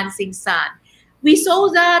experience the dancing sun. We saw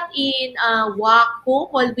that in Waco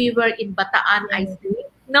while we were in Bataan, I think,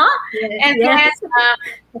 no? Yes, And yes. then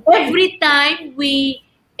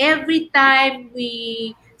every time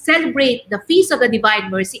we celebrate the Feast of the Divine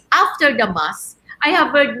Mercy after the Mass, I have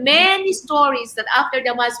heard many stories that after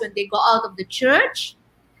the Mass, when they go out of the church,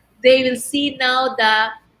 they will see now the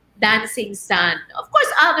dancing sun. Of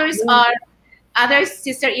course, others,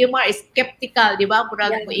 Sister Ima, is skeptical, di ba?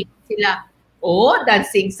 Murag Yeah. mo sila, oh,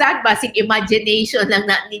 dancing sun, basig imagination lang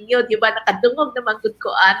na ninyo, di ba? Nakadungog naman gud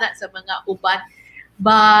ko ana sa mga uban.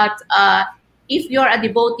 But if you're a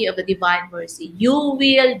devotee of the Divine Mercy, you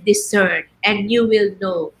will discern and you will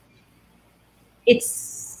know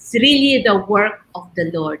it's really the work of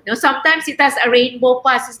the Lord. No, sometimes it has a rainbow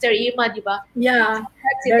pa, Sister Ima, di ba? Yeah.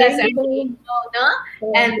 Sometimes it has a Rainbow. rainbow, no?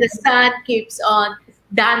 And the sun keeps on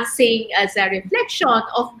dancing as a reflection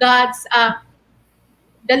of God's,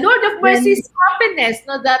 the Lord of Mercy's happiness,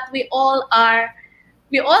 no? That we all are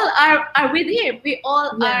with Him. We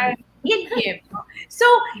all are in Him. No? So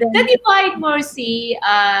the Divine Mercy,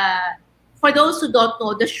 for those who don't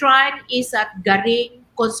know, the shrine is at Garing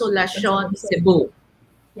Consolacion, Cebu.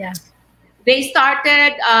 Yeah. They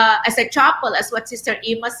started as a chapel, as what Sister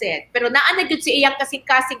Ima said. Pero naana gyud si iyang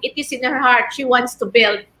kasing-kasing, it is in her heart. She wants to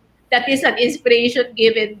build. That is an inspiration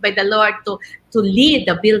given by the Lord to lead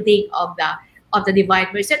the building of the Divine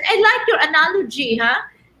Mercy. And I like your analogy,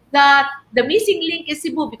 that the missing link is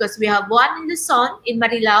Cebu, because we have one in Luzon, in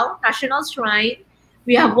Marilao, National Shrine.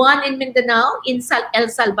 We have one in Mindanao, in El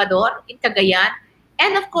Salvador, in Cagayan.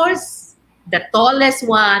 And of course, the tallest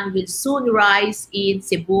one will soon rise in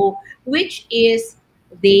Cebu, which is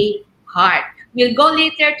the heart. We'll go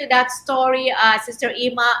later to that story, Sister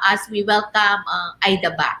Ima, as we welcome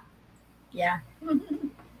Ida back. Yeah.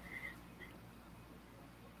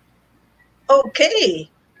 Okay.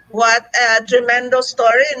 What a tremendous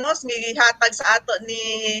story, no? Gihatag sa ato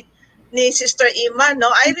ni Sister Ima, no?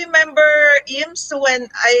 I remember, Ims, when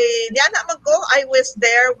I was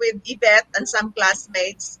there with Yvette and some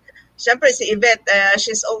classmates. Siyempre, si Yvette,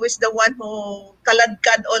 she's always the one who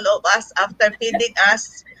kaladkad all of us after feeding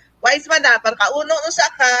us. Wise man na, para kauno no sa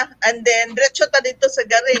ka, and then diretso ta dito sa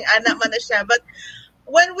Garing, ana man na siya. But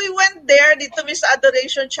when we went there, dito sa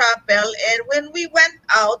Adoration Chapel, and when we went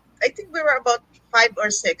out, I think we were about 5 or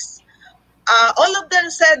 6. All of them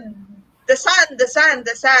said, the sun, the sun,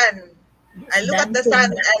 the sun. I look at the sun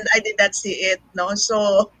and I did not see it, no?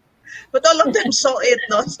 So, but all of them saw it,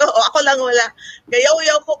 no? So, ako lang wala.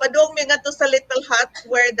 Gayaw-yaw ko, padung nga to sa little hut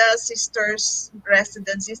where the sisters'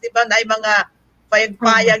 residences, di ba? Na mga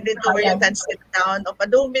payag-payag dito where you can sit down. O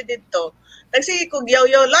padung dito. Nagsige ko,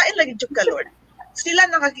 gayaw-yaw, lain lagi dyan ka, Lord. Sila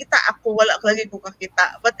nakakita, ako wala lagi ko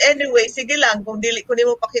kakita. But anyway, sige lang, kung dili ko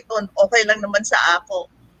nimo pakiton, okay lang naman sa ako.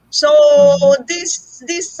 So, this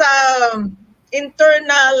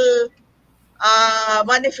internal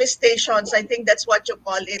manifestations, I think that's what you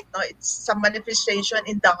call it, no? It's some manifestation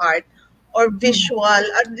in the heart or visual,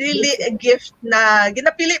 are really a gift na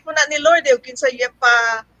ginapili po na ni Lord, kinsa iya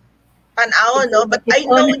pa tanaw, no? But I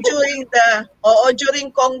know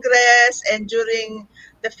during Congress and during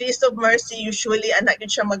the Feast of Mercy, usually anak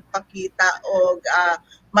yun siya magpakita og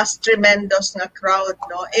mas tremendous nga crowd,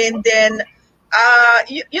 no? And then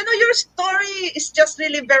you know, your story is just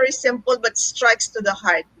really very simple but strikes to the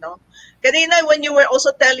heart, no? Kanina, when you were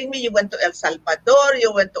also telling me you went to El Salvador,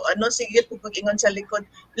 you went to sige, pupugingon sa likod.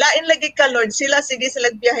 Lain lagi ka, Lord. Sila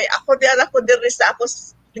biyahe. Ako diri sa ako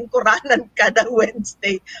lingkuranan kada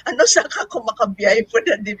Wednesday. Sa ka ko makabiyahe for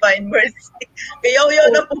the Divine Mercy?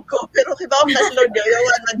 Kayaw-yaw na po ko. Pero kibaw na, Lord,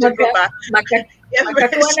 yaw-yawan na dyan ko ba?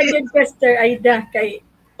 Makakuha na yun, Pastor Aida, kay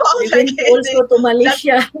even also to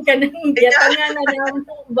Malaysia. Kanang giyatangan na naman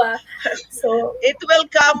ba? So it will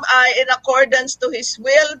come in accordance to His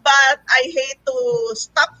will, but I hate to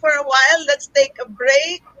stop for a while. Let's take a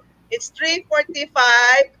break It's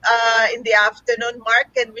 3:45 in the afternoon.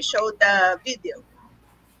 Mark, can we show the video?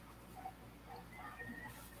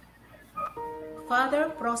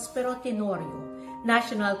 Father Prospero Tenorio,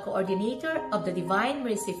 National Coordinator of the Divine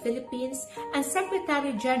Mercy Philippines and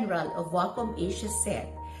Secretary General of Wacom Asia, said,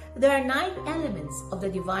 "There are 9 elements of the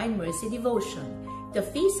Divine Mercy devotion: the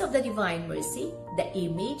Feast of the Divine Mercy, the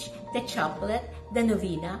Image, the Chaplet, the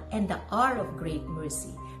Novena, and the Hour of Great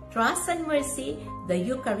Mercy. Trust and mercy, the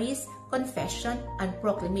Eucharist, confession, and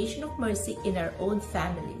proclamation of mercy in our own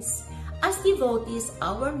families. As devotees,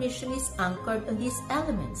 our mission is anchored on these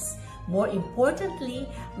elements. More importantly,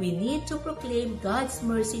 we need to proclaim God's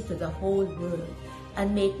mercy to the whole world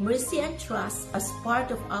and make mercy and trust as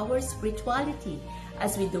part of our spirituality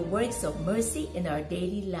as we do works of mercy in our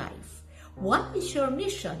daily life. What is your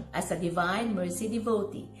mission as a Divine Mercy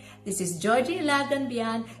devotee? This is Georgie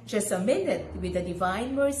Laganbian, just a minute with the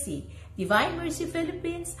Divine Mercy. Divine Mercy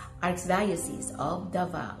Philippines, Archdiocese of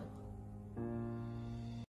Davao.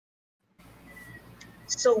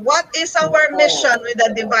 So what is our mission with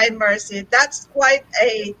the Divine Mercy? That's quite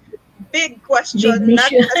a big question, Big not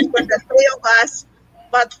mission. just for the 3 of us,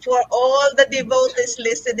 but for all the devotees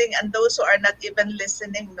listening and those who are not even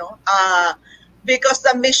listening, no? Because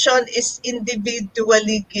the mission is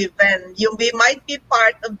individually given. You might be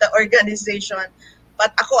part of the organization,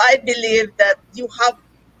 but I believe that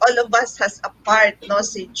all of us has a part, no?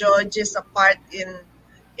 Si George is a part in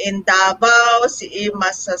Davao, si Ima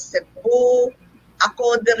sa Cebu, ako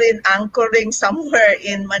rin anchoring somewhere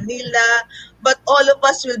in Manila, but all of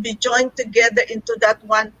us will be joined together into that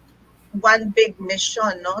one big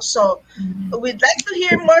mission, no? So we'd like to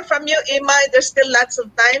hear more from you, Ima. There's still lots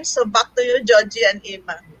of time, so back to you, Georgie and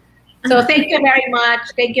Ima. So thank you very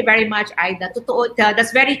much. Thank you very much, Aida. Totoo,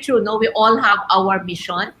 that's very true. No, we all have our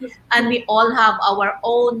mission, and we all have our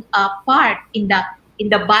own part in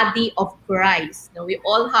the body of Christ. No, we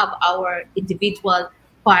all have our individual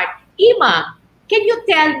part. Ima, can you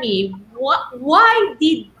tell me what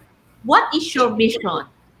is your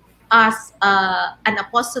mission as an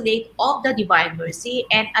apostolate of the Divine Mercy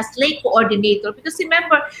and as lay coordinator? Because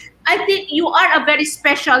remember, I think you are a very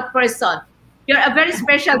special person. You're a very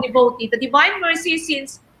special devotee. The Divine Mercy,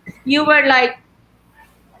 since you were like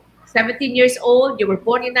 17 years old, you were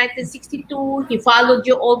born in 1962, he followed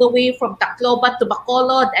you all the way from Tacloban to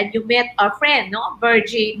Bacolod, and you met our friend, no?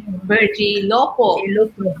 Virgie Lopo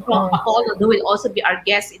from Bacolod, who will also be our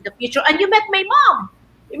guest in the future. And you met my mom.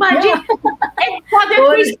 Imagine. And Father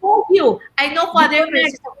Chris called you. I know Father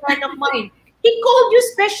Chris is a friend of mine. He called you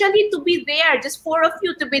specially to be there, just 4 of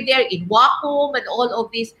you to be there in Wacom and all of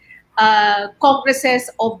these congresses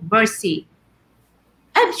of mercy.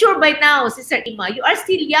 I'm sure by now, Sister Ima, you are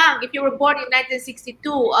still young. If you were born in 1962,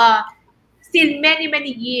 still many,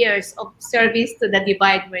 many years of service to the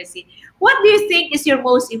Divine Mercy. What do you think is your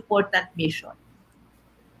most important mission?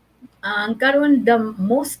 Karon the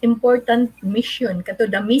most important mission kato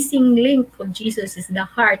the missing link of Jesus is the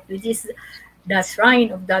heart, which is the shrine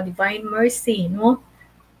of the Divine Mercy, no?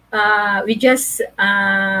 We just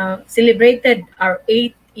celebrated our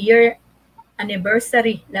 8th-year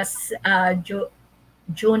anniversary last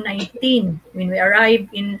June 19 when we arrived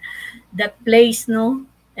in that place, no?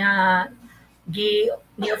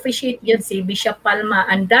 Ni-officiate yun si Bishop Palma,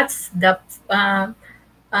 and that's the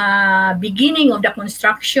beginning of the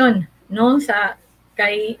construction, no? Sa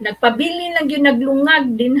kay nagpabili lang yun,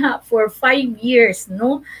 naglungag din ha for 5 years,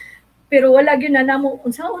 no? Pero wala yun na namo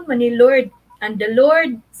unsaon man ni Lord, and the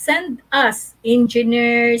Lord sent us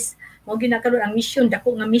engineers mo ginakaroon ang mission,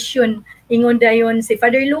 dako nga mission. Ingon dayon si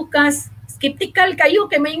Father Lucas, skeptical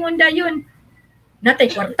kayo kay maingon dayon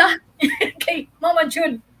natay kwarta. Kay mama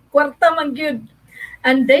jud kwarta man gyud.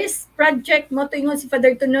 And this project mo to ingon si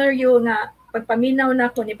Father Tenorio nga pagpaminaw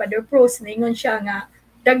na ko ni Father Pros, naingon siya nga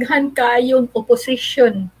daghan kayong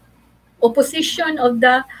opposition of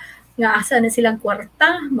the nga asa na silang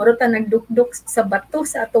kwarta, murota nagdukduk sa bato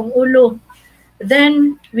sa atong ulo.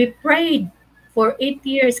 Then we prayed for 8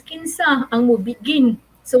 years, kinsa ang mo begin.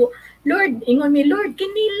 So Lord, ingon mi, Lord,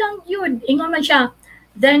 kini lang yun. Ingon man siya.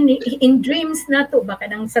 Then in dreams na to, baka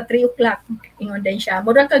nang sa 3 o'clock, ingon din siya,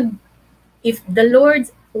 mura kag, if the Lord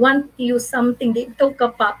want you something, dito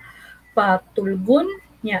ka patulgon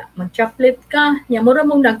niya, mag-chaplet ka, niya mura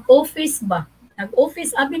mong nag-office ba?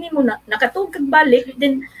 Nag-office, abi ni mo na, nakatug kag balik,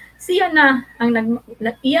 then siya na, ang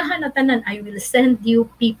iyahan na tanan, I will send you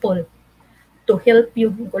people to help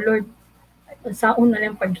you. Lord, saon na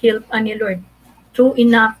lang pag-help ani Lord. True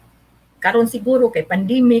enough, karon siguro kay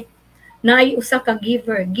pandemic, naay usa ka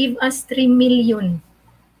giver, give us 3 million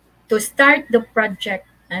to start the project,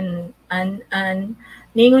 and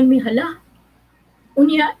ningon mi hala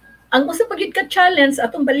unya ang usa pa gyud ka challenge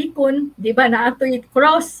atong balikon, di ba, na ato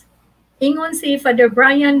cross. Ingon si Father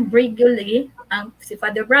Brian Briguli, si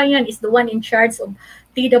Father Brian is the one in charge of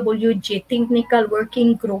TWG, Technical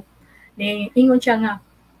Working Group. Ingon siya nga,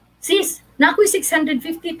 sis, na ako'y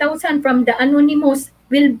 650,000 from the anonymous,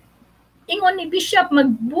 will, ingon ni Bishop,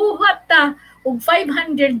 magbuhat ta og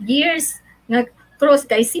 500 years nga cross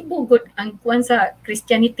kay Cebu gud ang kuan sa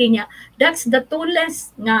Christianity niya. That's the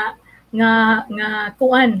tallest nga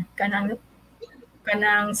kuan kanang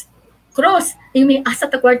cross. Imi asa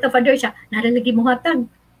ta kwarta Father siya naralagi mo hatag.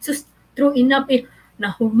 Sus, true enough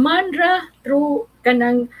na human ra through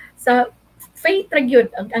kanang sa faith ra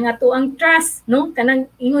gyud ang ato ang trust, no, kanang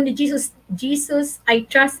ingon ni Jesus, I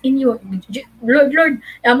trust in you. Lord,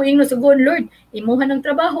 amo ingon sugon, Lord, imuha ng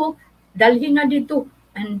trabaho, dalhin na dito.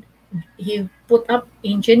 And he put up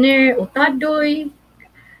engineer Utadoy,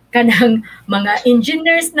 kanang mga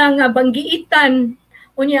engineers na nga banggiitan.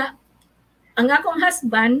 Unya, ang akong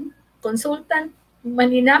husband, consultant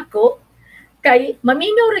maninako, kay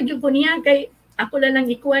maminaw ra gyud ko niya, kay ako lang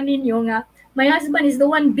ikuan ninyo nga, my husband is the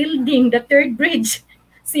one building the third bridge.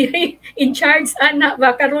 Si in charge ana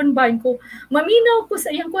ba karon ba ko. Maminaw ko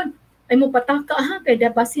sa iyang kon, ay mo pataka ha kay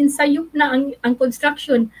dabasin sayop na ang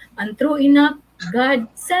construction. And true enough,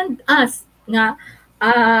 God sent us nga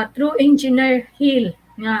through Engineer Hill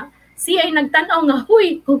nga siya ay nagtanaw nga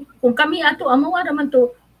huy kung kami ato amawa raman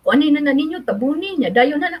to kuanin na ninyo tabuni niya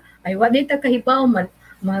dayon na ay wa dita kahibaw man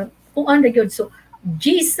kuan ra gyud. So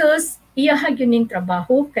Jesus iya hagyon ning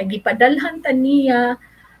trabaho kay gipadalhan ta niya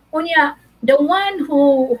unya the one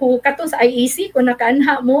who kato sa IEC kung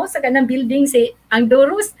nakaanha mo sa kanang building si ang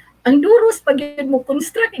Durus pag yun mo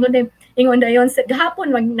construct ingon dayon sa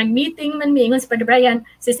gahapon nag-meeting man mi ingon sa Padre Brian,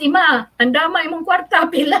 sis Ima, andama imong kwarta,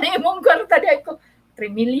 pila imong kwarta di ko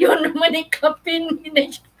 3 million naman ikapin.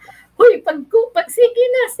 Hoy, pag sige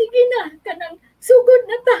na kanang sugod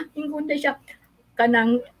na ta ingon na siya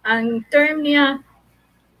kanang ang term niya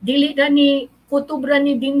dili ra ni kutubra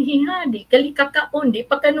ni dinhi ha, di kali kakaon, di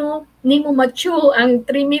pa kano nimo mature ang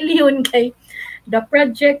 3 million kay the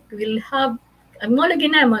project will have ang mo lagi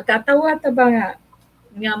na makatawa ta ba nga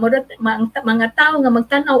mga tao nga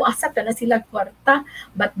magtanaw asa ka na sila kwarta,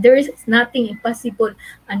 but there is nothing impossible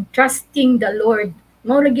and trusting the Lord.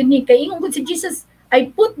 Mo lagi ni kay ingon gud si Jesus, I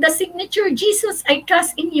put the signature, Jesus, I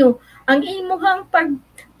trust in you. Ang imuhang pag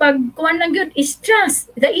kuan lang gyud is trust.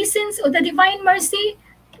 The essence of the divine mercy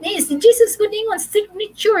is Jesus gud ingon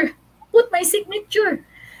signature. Put my signature.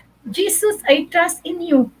 Jesus, I trust in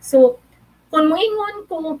you. So kung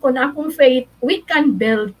moingon ko kung akong faith, we can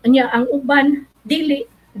build nya ang uban dili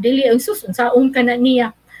ang susun saon kana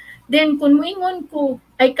niya. Then kung moingon ko,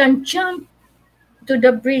 I can jump to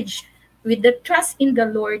the bridge with the trust in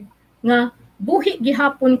the Lord nga buhi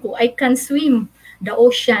gihapon ko, I can swim the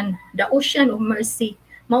ocean of mercy.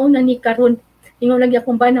 Mauna ni karon ingon lagi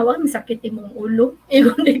akong banaw, masakit imong ulo.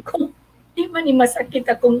 Ingon ko, di man ni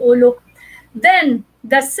masakit akong ulo. Then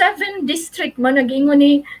the 7 district man nagingon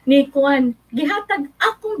ni kuan gihatag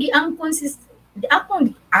akong giangkon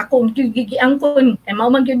akong giangkon ay mao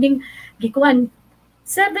man gyud ning gikuan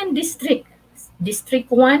 7 district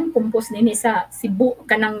 1 compose nini sa Cebu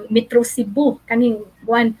kanang Metro Cebu kaning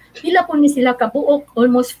buwan pila po ni sila kabuok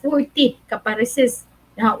almost 40 ka parishes.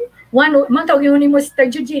 Now one man tawag ni mo Sister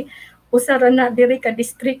Juji usara na diri ka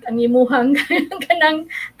district ang imuhang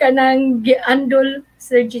kanang giandol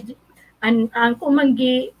Sir Juji ang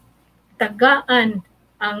kumanggi tagaan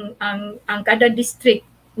ang kada district.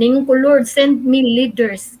 Ningon ko, Lord, send me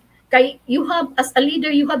leaders. Kay you have, as a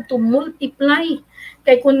leader, you have to multiply.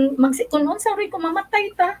 Kay kung unsa rin kung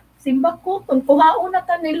mamatay ta, simba ko, kung kuhaon na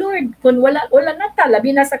ta ni Lord, kung wala na ta,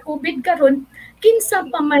 labi na sa COVID karon, kinsa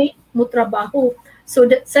pa may mutrabaho. So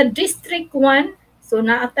sa District 1, so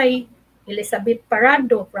naatay Elizabeth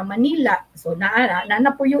Parado from Manila. So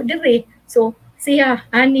na puyo dire. So siya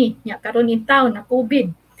ani nya karon in town na COVID.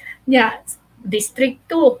 Nya District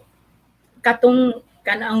 2 katong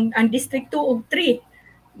kanang ang District 2 ug 3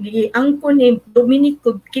 giangkon ni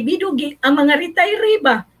Dominico Kibido ang mga retiree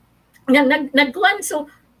ba nga nagkuan. So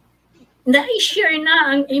na-share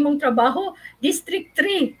na ang imong trabaho. District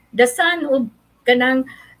 3 the son of kanang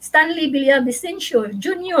Stanley Villavicencio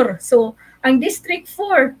Jr. So ang District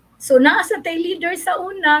 4 so naa sa tay leader sa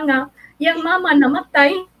una nga yang mama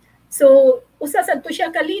namatay. So usa sad to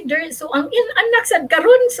siya ka leader. So ang anak sad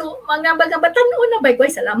karon so mga batan-on na bay koy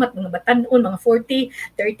salamat mga batan-on mga 40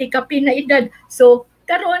 30 ka pin na edad. So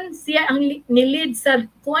karon siya ang ni-lead sa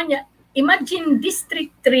kuan niya. Imagine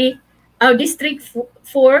District 3 District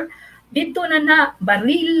 4 dito na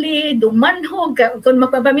Barili, Dumanhog, kung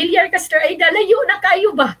magpapamilyar ka Sir Aida, layo na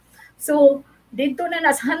kayo ba? So dito na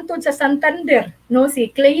nas hantod sa Santander, no, si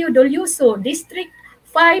Cleo Doluso, District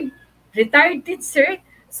 5 retired teacher.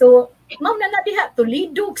 So mao na diha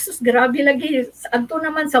Toledo, sus grabe lagi adto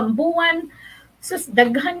naman Sambuan, sus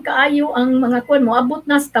daghan kaayo ang mga kuan moabot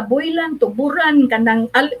na sa Taboylan, Tuburan,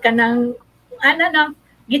 kanang ana na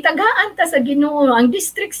gitagaan ta sa Ginoo. Ang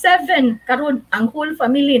District 7 karon ang whole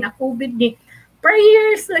family na COVID ni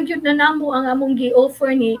prayers lang yun na namo ang among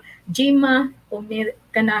gi-offer ni Jima o ni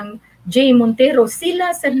kanang J. Montero, sila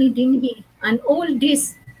sa nidinhi and all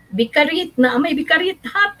this bikarit na may bikarit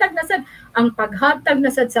hatag na sad ang paghatag na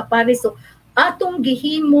sad sa Paris. So atong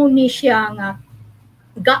gihimo ni siya nga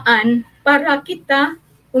gaan para kita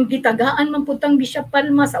kung gitagaan man putang Bishop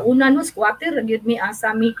Palma sa una no squatter gyud mi asa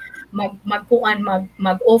mi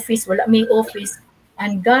mag-office, wala may office.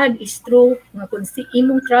 And God is true nga kung si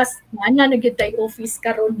imong trust nga na gyud tay office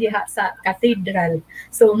karon diha sa cathedral.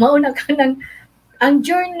 So mao na kanang ang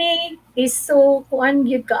journey is so kuan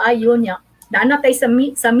gyud kaayo niya. Naana tay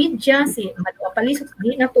sa media si Madapalisok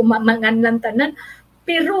di na to manganlan tanan,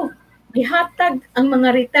 pero gihatag ang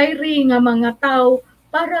mga retiree nga mga tao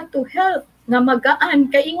para to help nga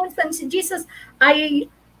magaan kay ingon sang si Jesus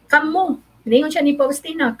ay kamo. Ingon siya ni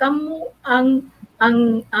Faustina, kamo ang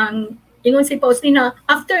ingon si Faustina,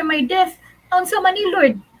 after my death, unsa man ni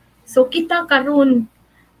Lord. So kita karon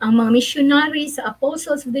ang mga missionary sa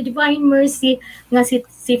Apostles of the Divine Mercy nga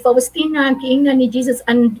si Faustina giingnan ni Jesus,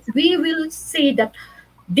 and we will say that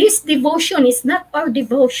this devotion is not our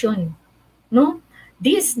devotion, no?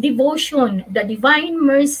 This devotion, the Divine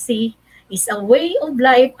Mercy, is a way of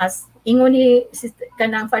life as ingon ni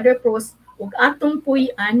kanang Father Pros ug atong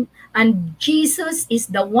puy-an, and Jesus is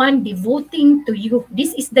the one devoting to you.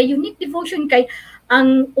 This is the unique devotion kay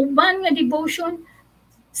ang uban nga devotion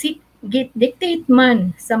si dictate man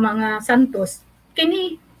sa mga santos.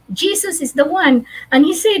 Kini Jesus is the one, and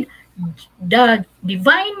he said the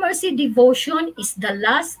Divine Mercy devotion is the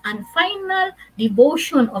last and final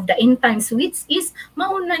devotion of the end times, which is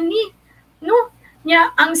mauna ni no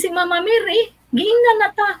nya ang si Mama Mary giingnan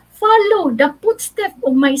nata follow the footstep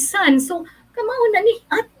of my son. So kamao na ni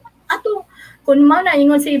ato kun mao na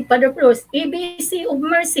ingon si Father Cruz, ABC of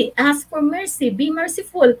mercy, ask for mercy, be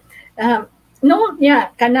merciful. No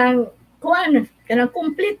nya kanang kuan kanang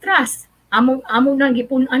complete trust among nang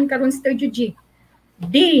gipun-an karon sa G.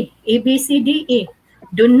 D, ABCDE,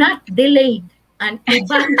 do not delay and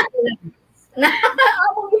evangelize.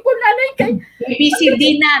 Among gipun-an kay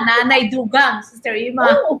ABCD na nanay dugang Sister Ima.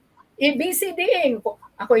 Oh, ABCDE.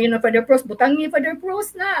 Ako yun na Father Pros, butang ni Father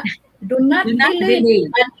Pros na do not delay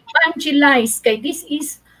and evangelize. Kay this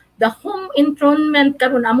is the home enthronement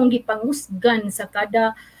karon among gipangusgan sa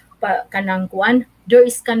kada kanang kuan. There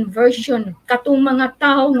is conversion. Katong mga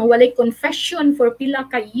tao nga walay confession for pila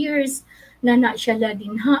ka years na siya la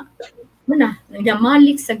dinha. Muna,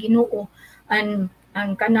 namalik sa Ginoo. Ang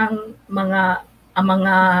kanang mga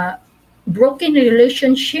broken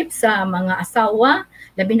relationship sa mga asawa,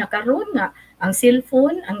 labi na karon nga ang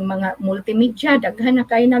cellphone, ang mga multimedia, daghan na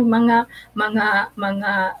kay nag mga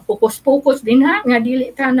focus din ha nga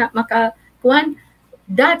dili ta na makakuan.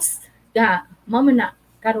 That's the mama na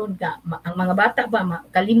karon ga ang mga bata ba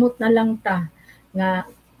kalimot na lang ta nga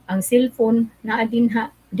ang cellphone na din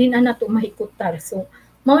ana to mahikutar. So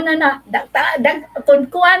mao na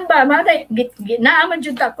kuan ba maday ginaaman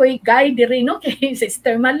jud ta koy guide diri no kay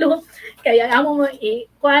Sister Malu, kaya amo mo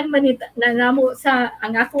kuan man na namo sa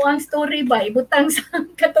ang ako ang story ba ibutang sa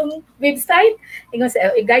katong website ingon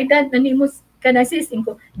sa guidance na nimo kana sis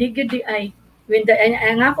inko di gyud di ay when the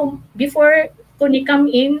ang ako before ko ni come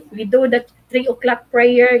in we do the 3 o'clock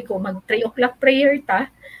prayer, ko mag 3 o'clock prayer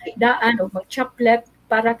ta daan o mag chaplet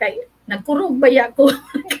para kay nagkurog baya ko.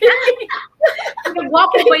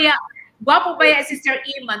 Gwapo baya Sister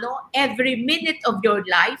Ima, no? Every minute of your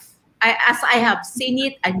life, as I have seen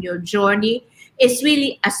it and your journey, is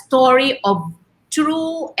really a story of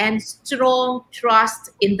true and strong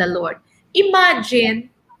trust in the Lord.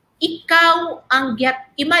 Imagine,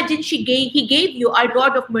 imagine He gave you, our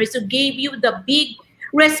Lord of Mercy, gave you the big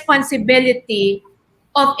responsibility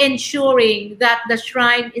of ensuring that the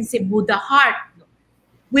shrine in Cebu, the heart,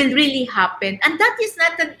 will really happen. And that is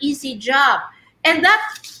not an easy job. And that,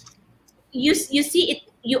 you see it,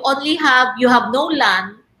 you have no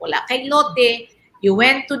land, wala kay lote, you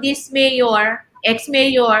went to this mayor,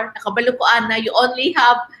 ex-mayor, nakabalukuan na, you only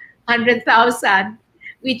have 100,000,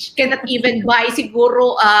 which cannot even buy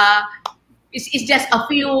siguro, is just a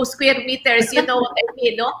few square meters, you know what I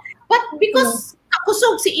mean, no? But because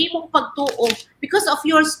kusog si imong pagtuo, because of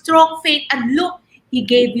your strong faith, and look, He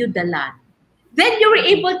gave you the land. Then you were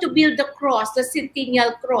able to build the cross, the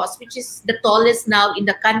Centennial Cross, which is the tallest now in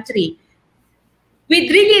the country. with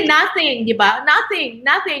really nothing, di ba?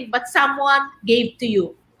 Nothing, but someone gave to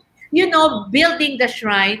you. You know, building the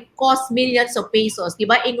shrine cost millions of pesos. Di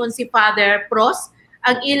ba? Ingon si Father Pros,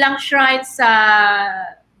 ang ilang shrine sa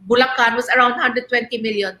Bulacan was around 120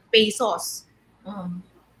 million pesos.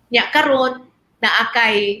 Nya karon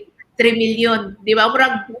naakay 3 million, di ba?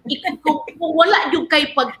 Murag kung wala yung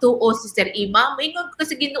kay pagtuo si Sir Ima, maingon ko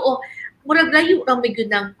sa Ginoo, murag layo ra may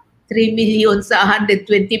ng 3 million sa 120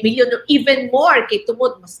 million or even more kay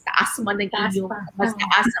tungod mas taas man ang inyong mas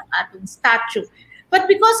taas ang atong statue. But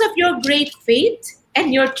because of your great faith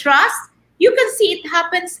and your trust, you can see it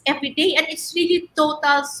happens every day, and it's really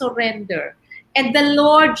total surrender. And the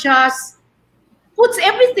Lord just puts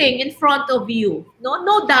everything in front of you. No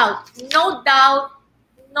doubt,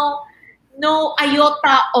 no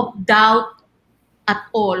iota of doubt at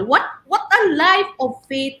all. What a life of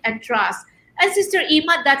faith and trust. And Sister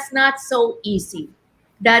Ima, that's not so easy.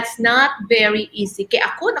 That's not very easy.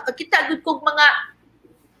 Kaya ako, nakakita gud kong mga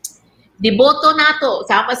deboto nato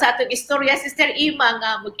sama sa atong istorya, Sister Ima,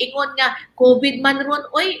 nga mag-ingon nga COVID man ron,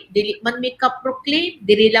 oy dili man mi ka proclaim,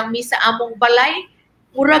 dili lang mi sa among balay,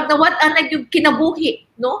 murag nawad-an na yung kinabuhi,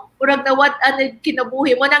 no? Murag nawad-an na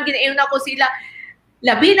kinabuhi. Mo nang ginayon ako sila,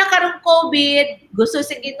 labi na karong COVID, gusto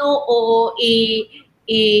sa Ginoo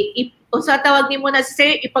o sa tawag nimo na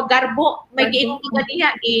Sister, ipagarbo, may giingon ka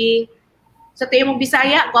diha, sa tayo mong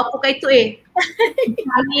Bisaya, gwapo kay to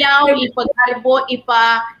Aliyaw, ipagarbo,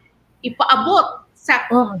 ipaabot sa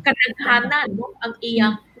kadaghanan, no? Ang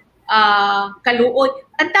iyang kaluoy.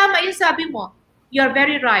 Ang tama yung sabi mo, you're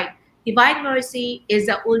very right. Divine mercy is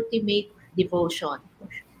the ultimate devotion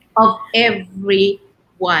of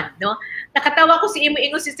everyone, no? Nakatawa ko si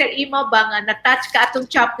Imo Sister Ima ba nga na-touch ka atong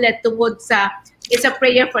chaplet tungod sa it's a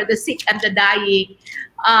prayer for the sick and the dying.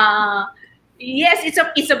 Yes,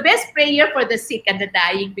 it's a best prayer for the sick and the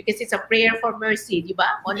dying because it's a prayer for mercy, di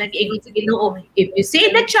ba? O nag-iingon sa Ginoo, if you say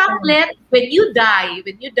the chaplet, when you die,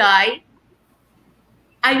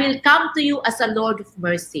 I will come to you as a Lord of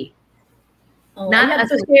mercy. Not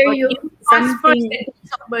as a share you something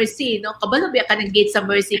of mercy, no? Kabalo biya ka ng gate sa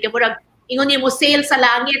mercy. Kaya murag, ingon mo sail sa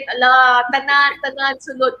langit, ala, tanan,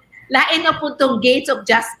 sulod. Lain na po itong gates of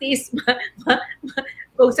justice.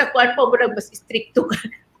 Kung sa kuwan po, murag mas stricto ka.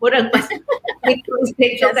 Murag mas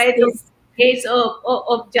stricto tayo case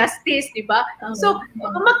of justice, di ba? So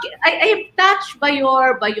I am touched by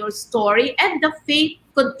your story, and the faith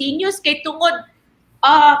continues kay tungod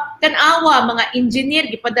tanawa mga engineer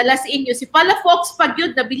gipadala sa inyo si Palafox pag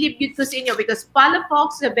yun na-believe yun to sa inyo because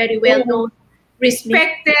Palafox is a very well-known,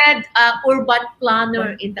 respected urban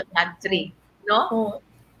planner in the country, no?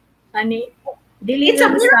 It's a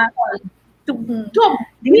miracle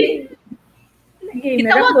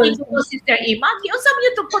Itawag ninyo Sister Ima, giusap niyo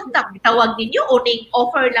itong contact. Itawag ninyo, uning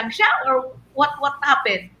offer lang siya, or what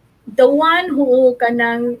happened? The one who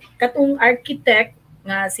katong architect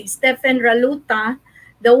nga si Stephen Raluta,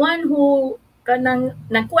 the one who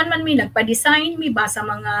nagkuan man mi, nagpa-design mi ba sa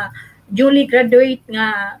mga duly graduate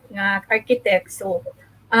nga architect. So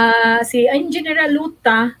si Engineer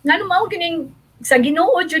Raluta, ngano mao kining sa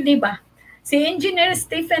Ginoo jud ni ba? Si Engineer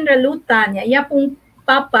Stephen Raluta niya, iya pong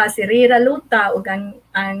papa si Ray Raluta ug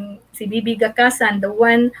ang si Bibi Gakasan, the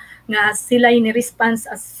one nga sila ni response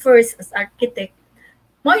as first as architect,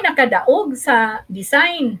 mo nakadaog sa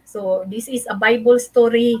design. So this is a Bible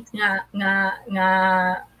story nga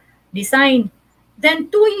design. Then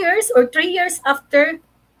 2 years or 3 years after,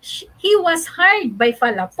 he was hired by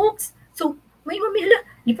Palafox. So may mamila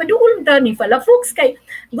gipaduol ta ni Palafox kay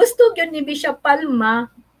gusto gyud ni Bishop Palma,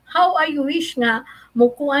 how I wish nga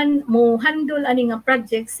mo handle ani nga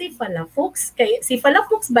project si Palafox, kay si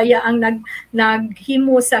Palafox baya ang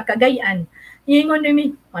naghimo sa Cagayan. Ingon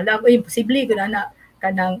mi wala ko imposible gud na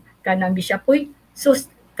kanang Bishop Puy. So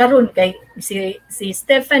karon kay si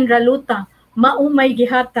Stephen Raluta maumay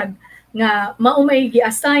gihatag nga maumay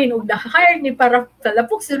gi-assign og hire ni para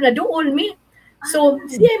Palafox na duol mi. So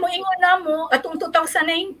siya mo ingon namo atong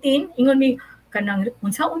 2019 ingon mi kanang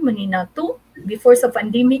unsaon man ni nato before sa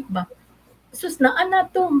pandemic ba. Sus na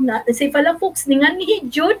si Palafox ningan ni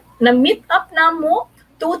Jud na meet up namo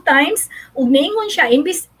 2 times ug niingon siya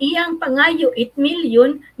imbis iyang pangayo 8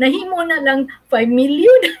 million nahimo na lang 5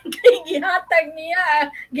 million kay gihatag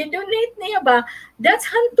niya, gidonate niya ba.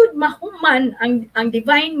 That's hantud mahuman ang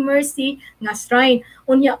Divine Mercy nga shrine.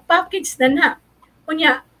 Unya package na.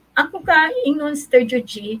 Unya ako ka ingon Sister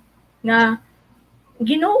Juji nga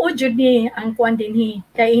Ginoo jud ni ang kuan dinhi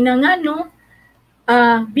kay inangano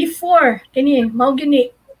before kini mao gini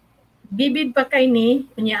bibid pa kay ni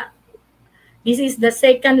unya this is the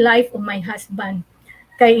second life of my husband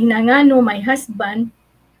kay nangano my husband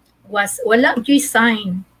was wala gyud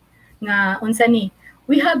sign nga unsa ni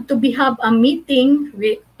we have to have a meeting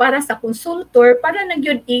para sa consultor para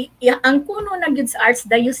nagyud ang kuno nagyud sa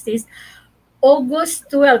Archdiocese August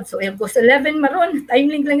 12. So August 11 maron,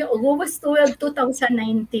 timing lang yung August 12,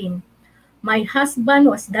 2019. My husband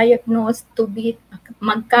was diagnosed to be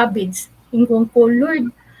magkabids. Ingong ko,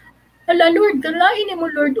 Lord, ala Lord, galain mo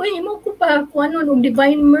Lord, uy, imo ko pa kung ano, ng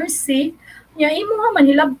divine mercy, niya imo nga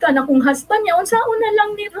manilabtan akong husband niya, unsaon na lang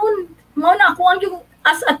ni Ron, mo na ako ang yung,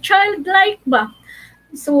 as a child like ba?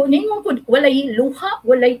 So, ningon ko, walay luha,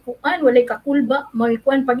 walay kuan, walay kakulba, may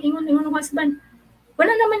kuan, pag-ingon ng husband,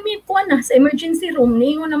 wala naman may kuan na, sa emergency room,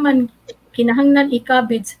 ningon naman, kinahanglan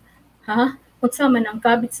i-cabbage, ha? Unsa man ang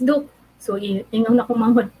cabbage, Dok? So, ingon ako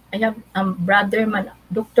manghod, I have brother man,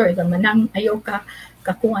 doctor, manang ayaw ka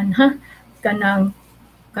kakuan ha, kanang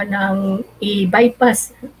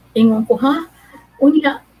i-bypass. Ingon ko ha,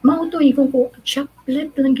 unya, mauto, ingon ko,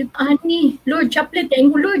 chaplet lang yun, ani, Lord, chaplet,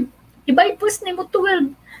 ingon Lord, i-bypass ni mo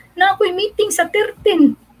 12, na ako'y meeting sa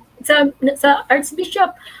 13, sa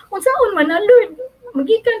Archbishop, kung saan man na Lord,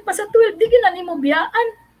 magikan pa sa 12, di na ni mo biyaan.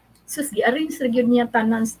 Sus, gi-arrange sa yun niya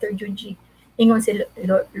tanan, Sir Junji. Ingon si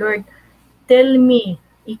Lord, tell me,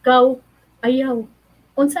 ikaw, ayaw,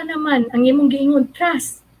 unsa naman, ang imong giingon,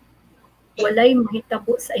 trust, walay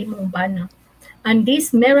mahitabo sa imong bana. And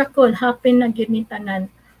this miracle happened na gyud ni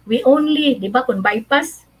tanan. We only, di ba, kung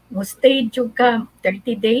bypass, mo stayed jud ka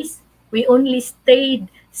 30 days, we only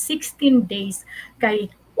stayed 16 days.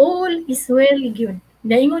 Kay all is well gyud.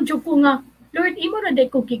 Naingon jud ko nga, Lord, imo ra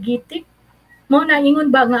day ko gigitik. Mao na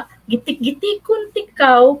ingon ba nga, gitik-gitikon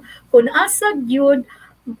tikaw, kung asa gyud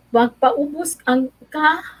magpaubos ang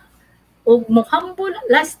ka o mo humble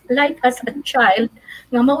like as a child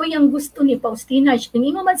nga mao yang gusto ni Faustina.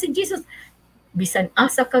 Ingon man si Jesus, bisan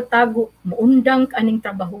asa ka tago, muundang kaning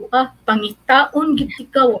trabaho, pangitaon gid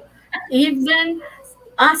ikaw, even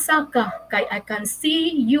asa ka, kay I can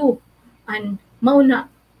see you. And mao na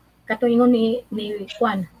katong ingon ni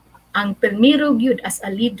Juan, ang permiro gyud as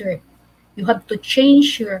a leader, you have to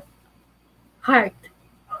change your heart.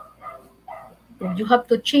 You have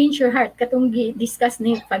to change your heart. Katong discuss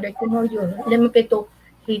ni Father Tenorio, alam mo ito,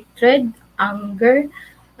 hatred, anger,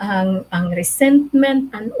 ang resentment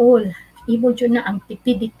and all. Ibo dyan na ang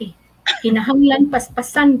tepidity. Kinahanglan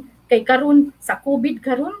paspasan kay karon sa COVID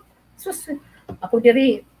karon. Sus, ako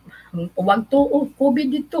diri, wag to, COVID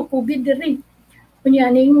dito, COVID diri. Kunya,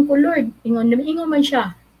 naingon ko, Lord, ingon man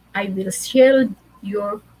siya, I will shield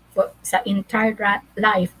your sa entire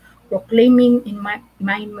life, proclaiming in my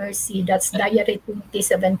mercy. That's Diary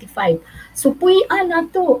 2075. So puy-an na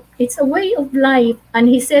to. It's a way of life.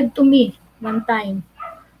 And he said to me one time,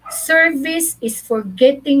 service is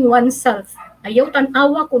forgetting oneself. Ayaw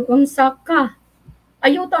tanawa kung unsa ka.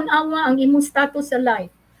 Ayaw tanawa ang imong status sa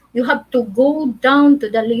life. You have to go down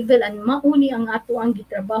to the level and mauni ang ato ang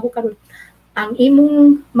gitrabaho karon. Ang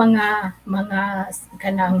imong mga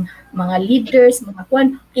leaders, mga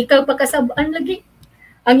kwan, ikaw pagkasabaan lagi.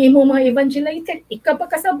 Ang imo mga evangelizer, ikaw pa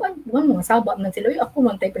kasaban, mga sabak na sila, ako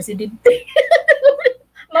man tayo presidente.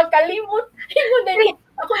 Makalimot. Ingon na niya,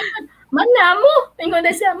 ako, mana mo? Ingon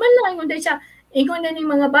na siya, mana? Ingon na siya, ingon na ni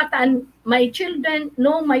mga bata, my children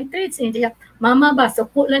know my traits. Ingon siya, mama ba,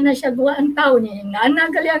 suko lang na siya gawa ang tao niya. Nga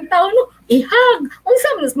nagali ang tao, no? Ihag. Ang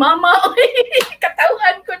samas, mama,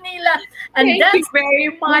 katauhan ko nila. And thank you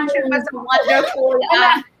very much. It was a wonderful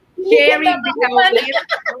sharing with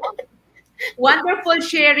wonderful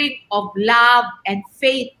sharing of love and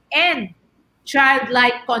faith and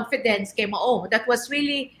childlike confidence kay Mao. That was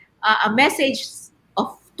really a message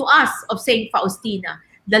to us of Saint Faustina.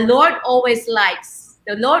 The Lord always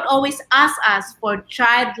asks us for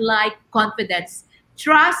childlike confidence,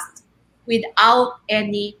 trust without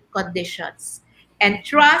any conditions. And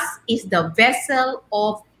trust is the vessel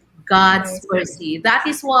of God's mercy. That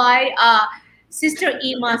is why Sister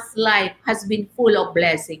Ima's life has been full of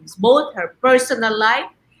blessings, both her personal life,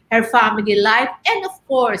 her family life, and of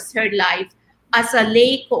course, her life as a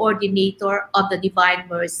lay coordinator of the Divine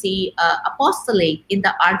Mercy Apostolate in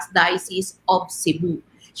the Archdiocese of Cebu.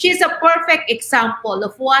 She is a perfect example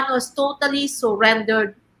of one who has totally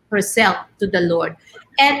surrendered herself to the Lord.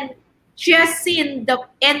 And she has seen the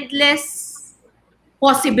endless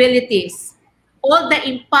possibilities, all the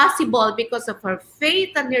impossible because of her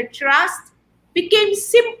faith and her trust became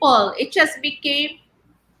simple. It just became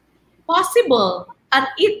possible. And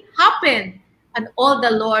it happened. And all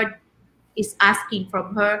the Lord is asking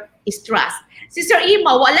from her is trust. Sister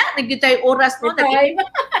Ima, wala. Nagkita yung oras mo.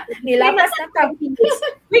 Nilapas na ka.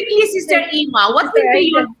 Quickly, Sister Ima, what will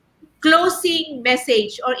be your closing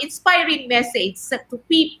message or inspiring message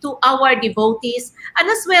to our devotees and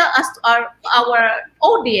as well as to our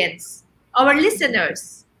audience, our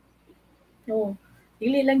listeners? No,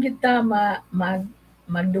 dili lang gyud ta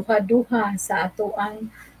magduha-duha sa ato ang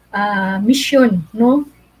mission, no?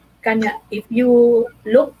 Kanya if you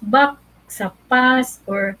look back sa past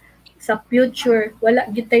or sa future, wala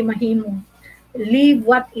gyud tay mahimo. Live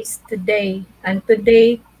what is today, and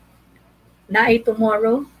today naay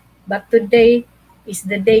tomorrow, but today is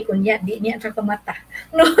the day kunya di niya ka kamata.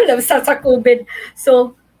 No, sa COVID.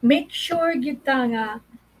 So make sure gyud ta nga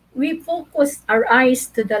we focus our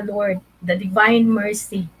eyes to the Lord, the divine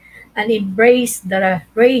mercy, and embrace the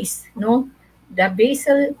race, no? The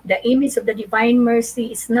image of the divine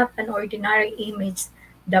mercy is not an ordinary image.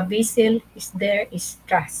 The vessel is there is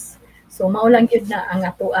trust. So mao lang gyud na ang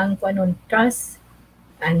ato ang kuanon, trust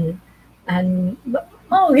and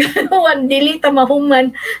dili ta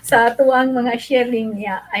mahuman sa ato ang mga sharing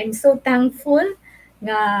niya. I'm so thankful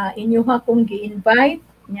nga inyo akong gi-invite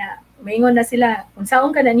niya. Maingon na sila kung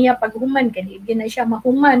saon ka na niya paghuman kay di na siya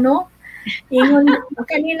mahuman, no? Ingon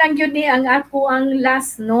kanilang gyud ni ang ako ang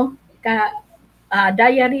last, no,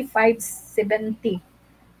 diary 570.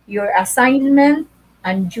 Your assignment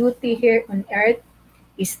and duty here on earth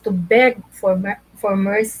is to beg for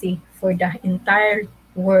mercy for the entire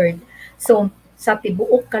world. So sa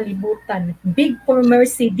tibuok kalibutan, big for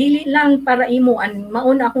mercy, dili lang para imo. Ang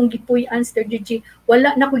mauna akong gipuy-an, Sir Gigi,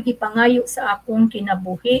 wala na ko gipangayo sa akong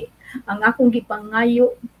kinabuhi. Ang akong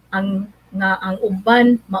gipangayo ang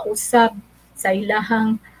uban mausab sa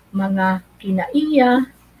ilahang mga kinaiya,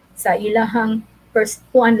 sa ilahang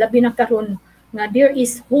kuan labi na karon nga there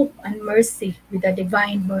is hope and mercy with the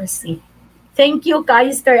divine mercy. Thank you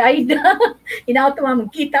kay Sister Aida. Inaot mo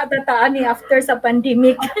kita tataan ni after sa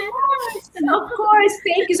pandemic. Of course,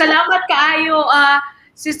 thank you. Salamat kaayo,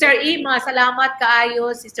 Sister Ima. Salamat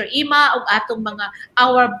kaayo, Sister Ima, ug atong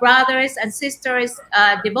our brothers and sisters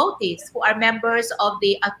devotees who are members of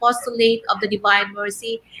the Apostolate of the Divine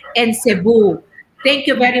Mercy in Cebu.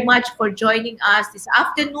 Thank you very much for joining us this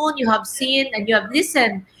afternoon. You have seen and you have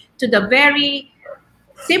listened to the very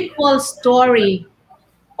simple story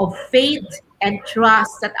of faith and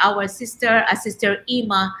trust that our Sister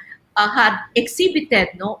Ima had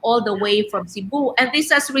exhibited, no, all the way from Cebu, and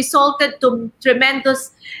this has resulted to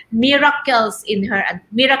tremendous miracles in her, and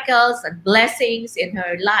miracles and blessings in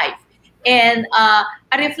her life. And a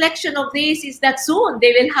reflection of this is that soon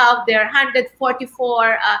they will have their 144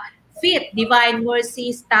 feet Divine Mercy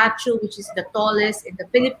statue, which is the tallest in the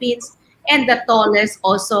Philippines and the tallest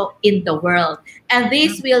also in the world. And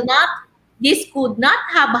this could not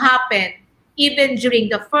have happened even during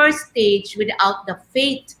the first stage without the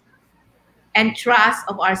faith and trust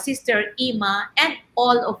of our Sister Ima and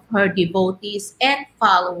all of her devotees and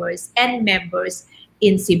followers and members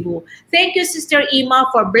in Cebu. Thank you, Sister Ima,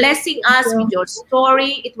 for blessing us with your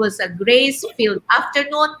story. It was a grace-filled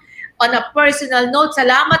afternoon. On a personal note,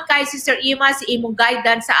 salamat kay Sister Ima, si imong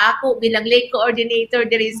guidance sa ako bilang lay coordinator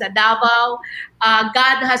diri sa Davao.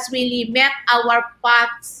 God has really met our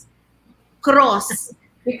paths cross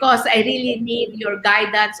because I really need your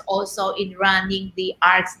guidance also in running the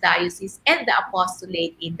Archdiocese and the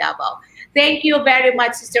Apostolate in Davao. Thank you very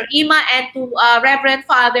much, Sister Ima, and to Reverend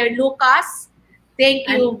Father Lucas. Thank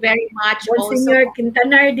you very much. Monsignor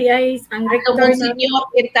Quintanar, di ay ang rector na. Monsignor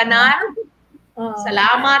Quintanar.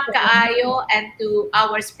 Salamat kaayo, and to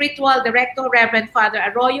our spiritual director, Reverend Father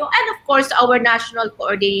Arroyo, and of course our national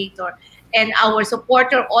coordinator and our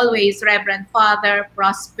supporter always, Reverend Father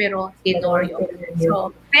Prospero Tenorio. So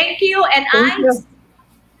thank you, and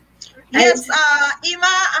Yes,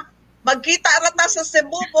 Ima, magkita rata sa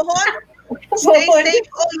Cebu pohon. Stay safe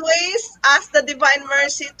always. Ask the Divine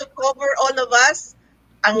Mercy to cover all of us.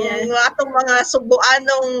 Ang atong mga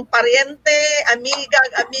Subuanong pariente, amiga,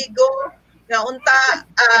 amigo,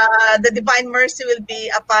 the Divine Mercy will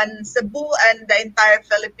be upon Cebu and the entire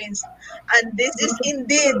Philippines. And this is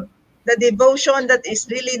indeed the devotion that is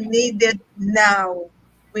really needed now.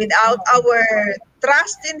 Without our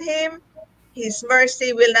trust in Him, His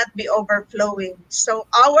mercy will not be overflowing. So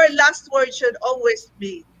our last word should always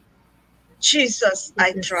be, Jesus,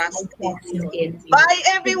 I trust in you. Bye,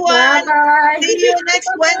 everyone. Bye. See you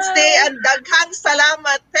next Wednesday. And daghang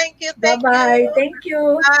salamat. Thank you. Bye-bye. Thank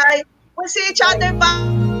you. Bye. We'll see each other.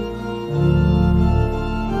 Bye.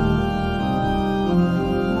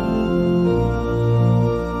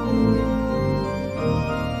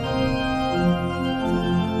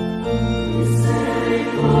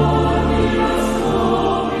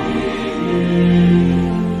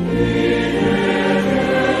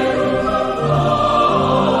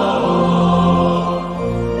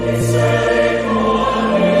 This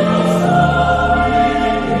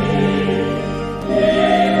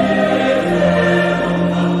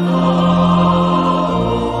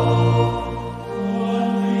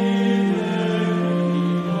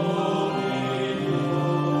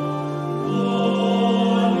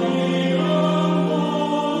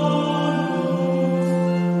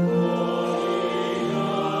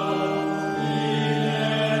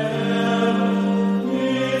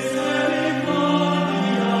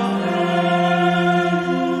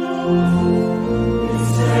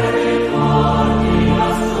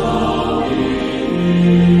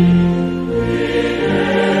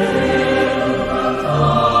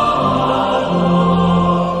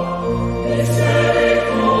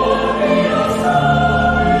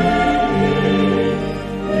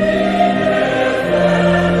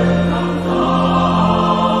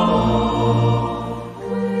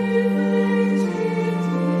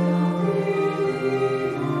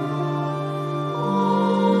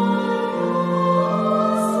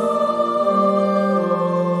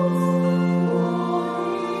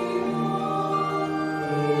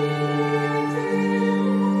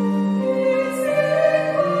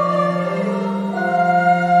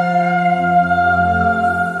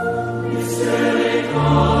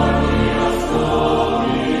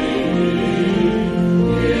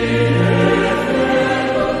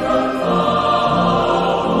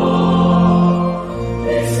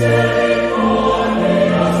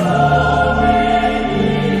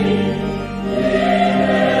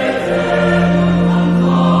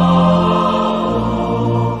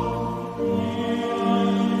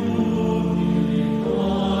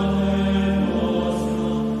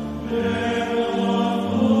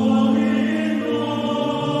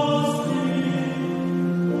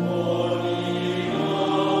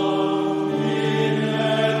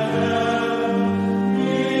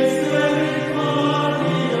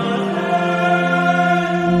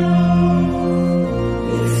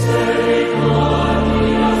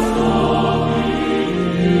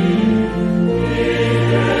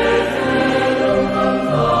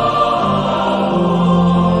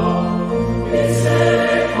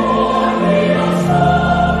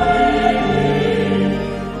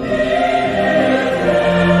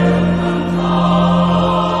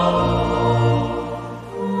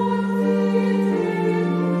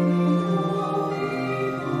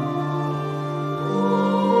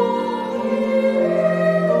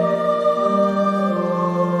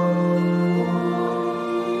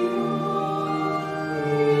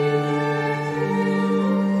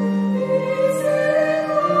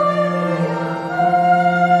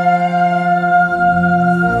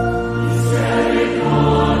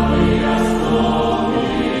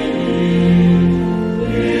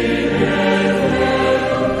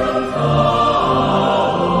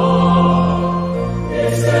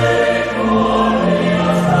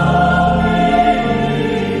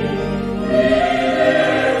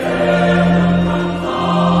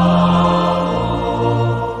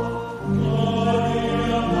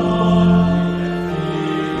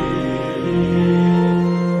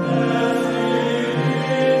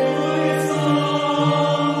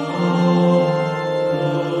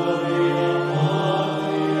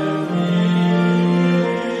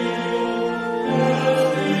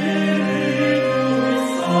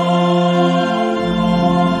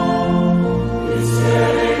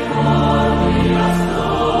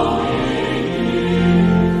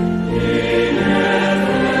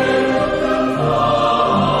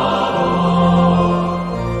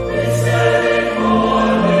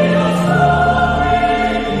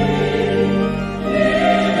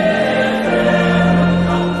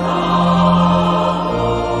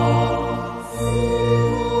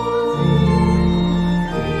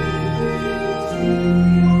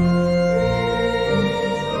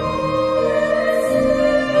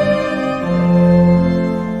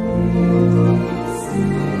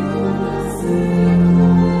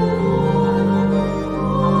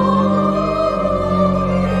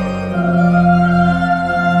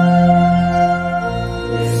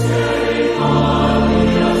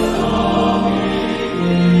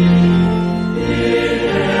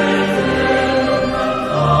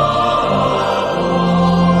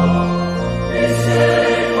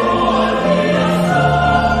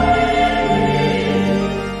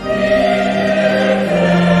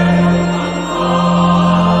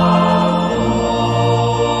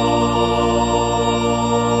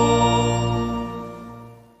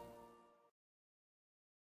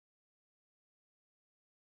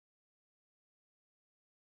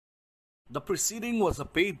The preceding was a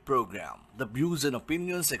paid program. The views and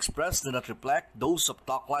opinions expressed do not reflect those of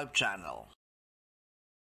Talk Live channel.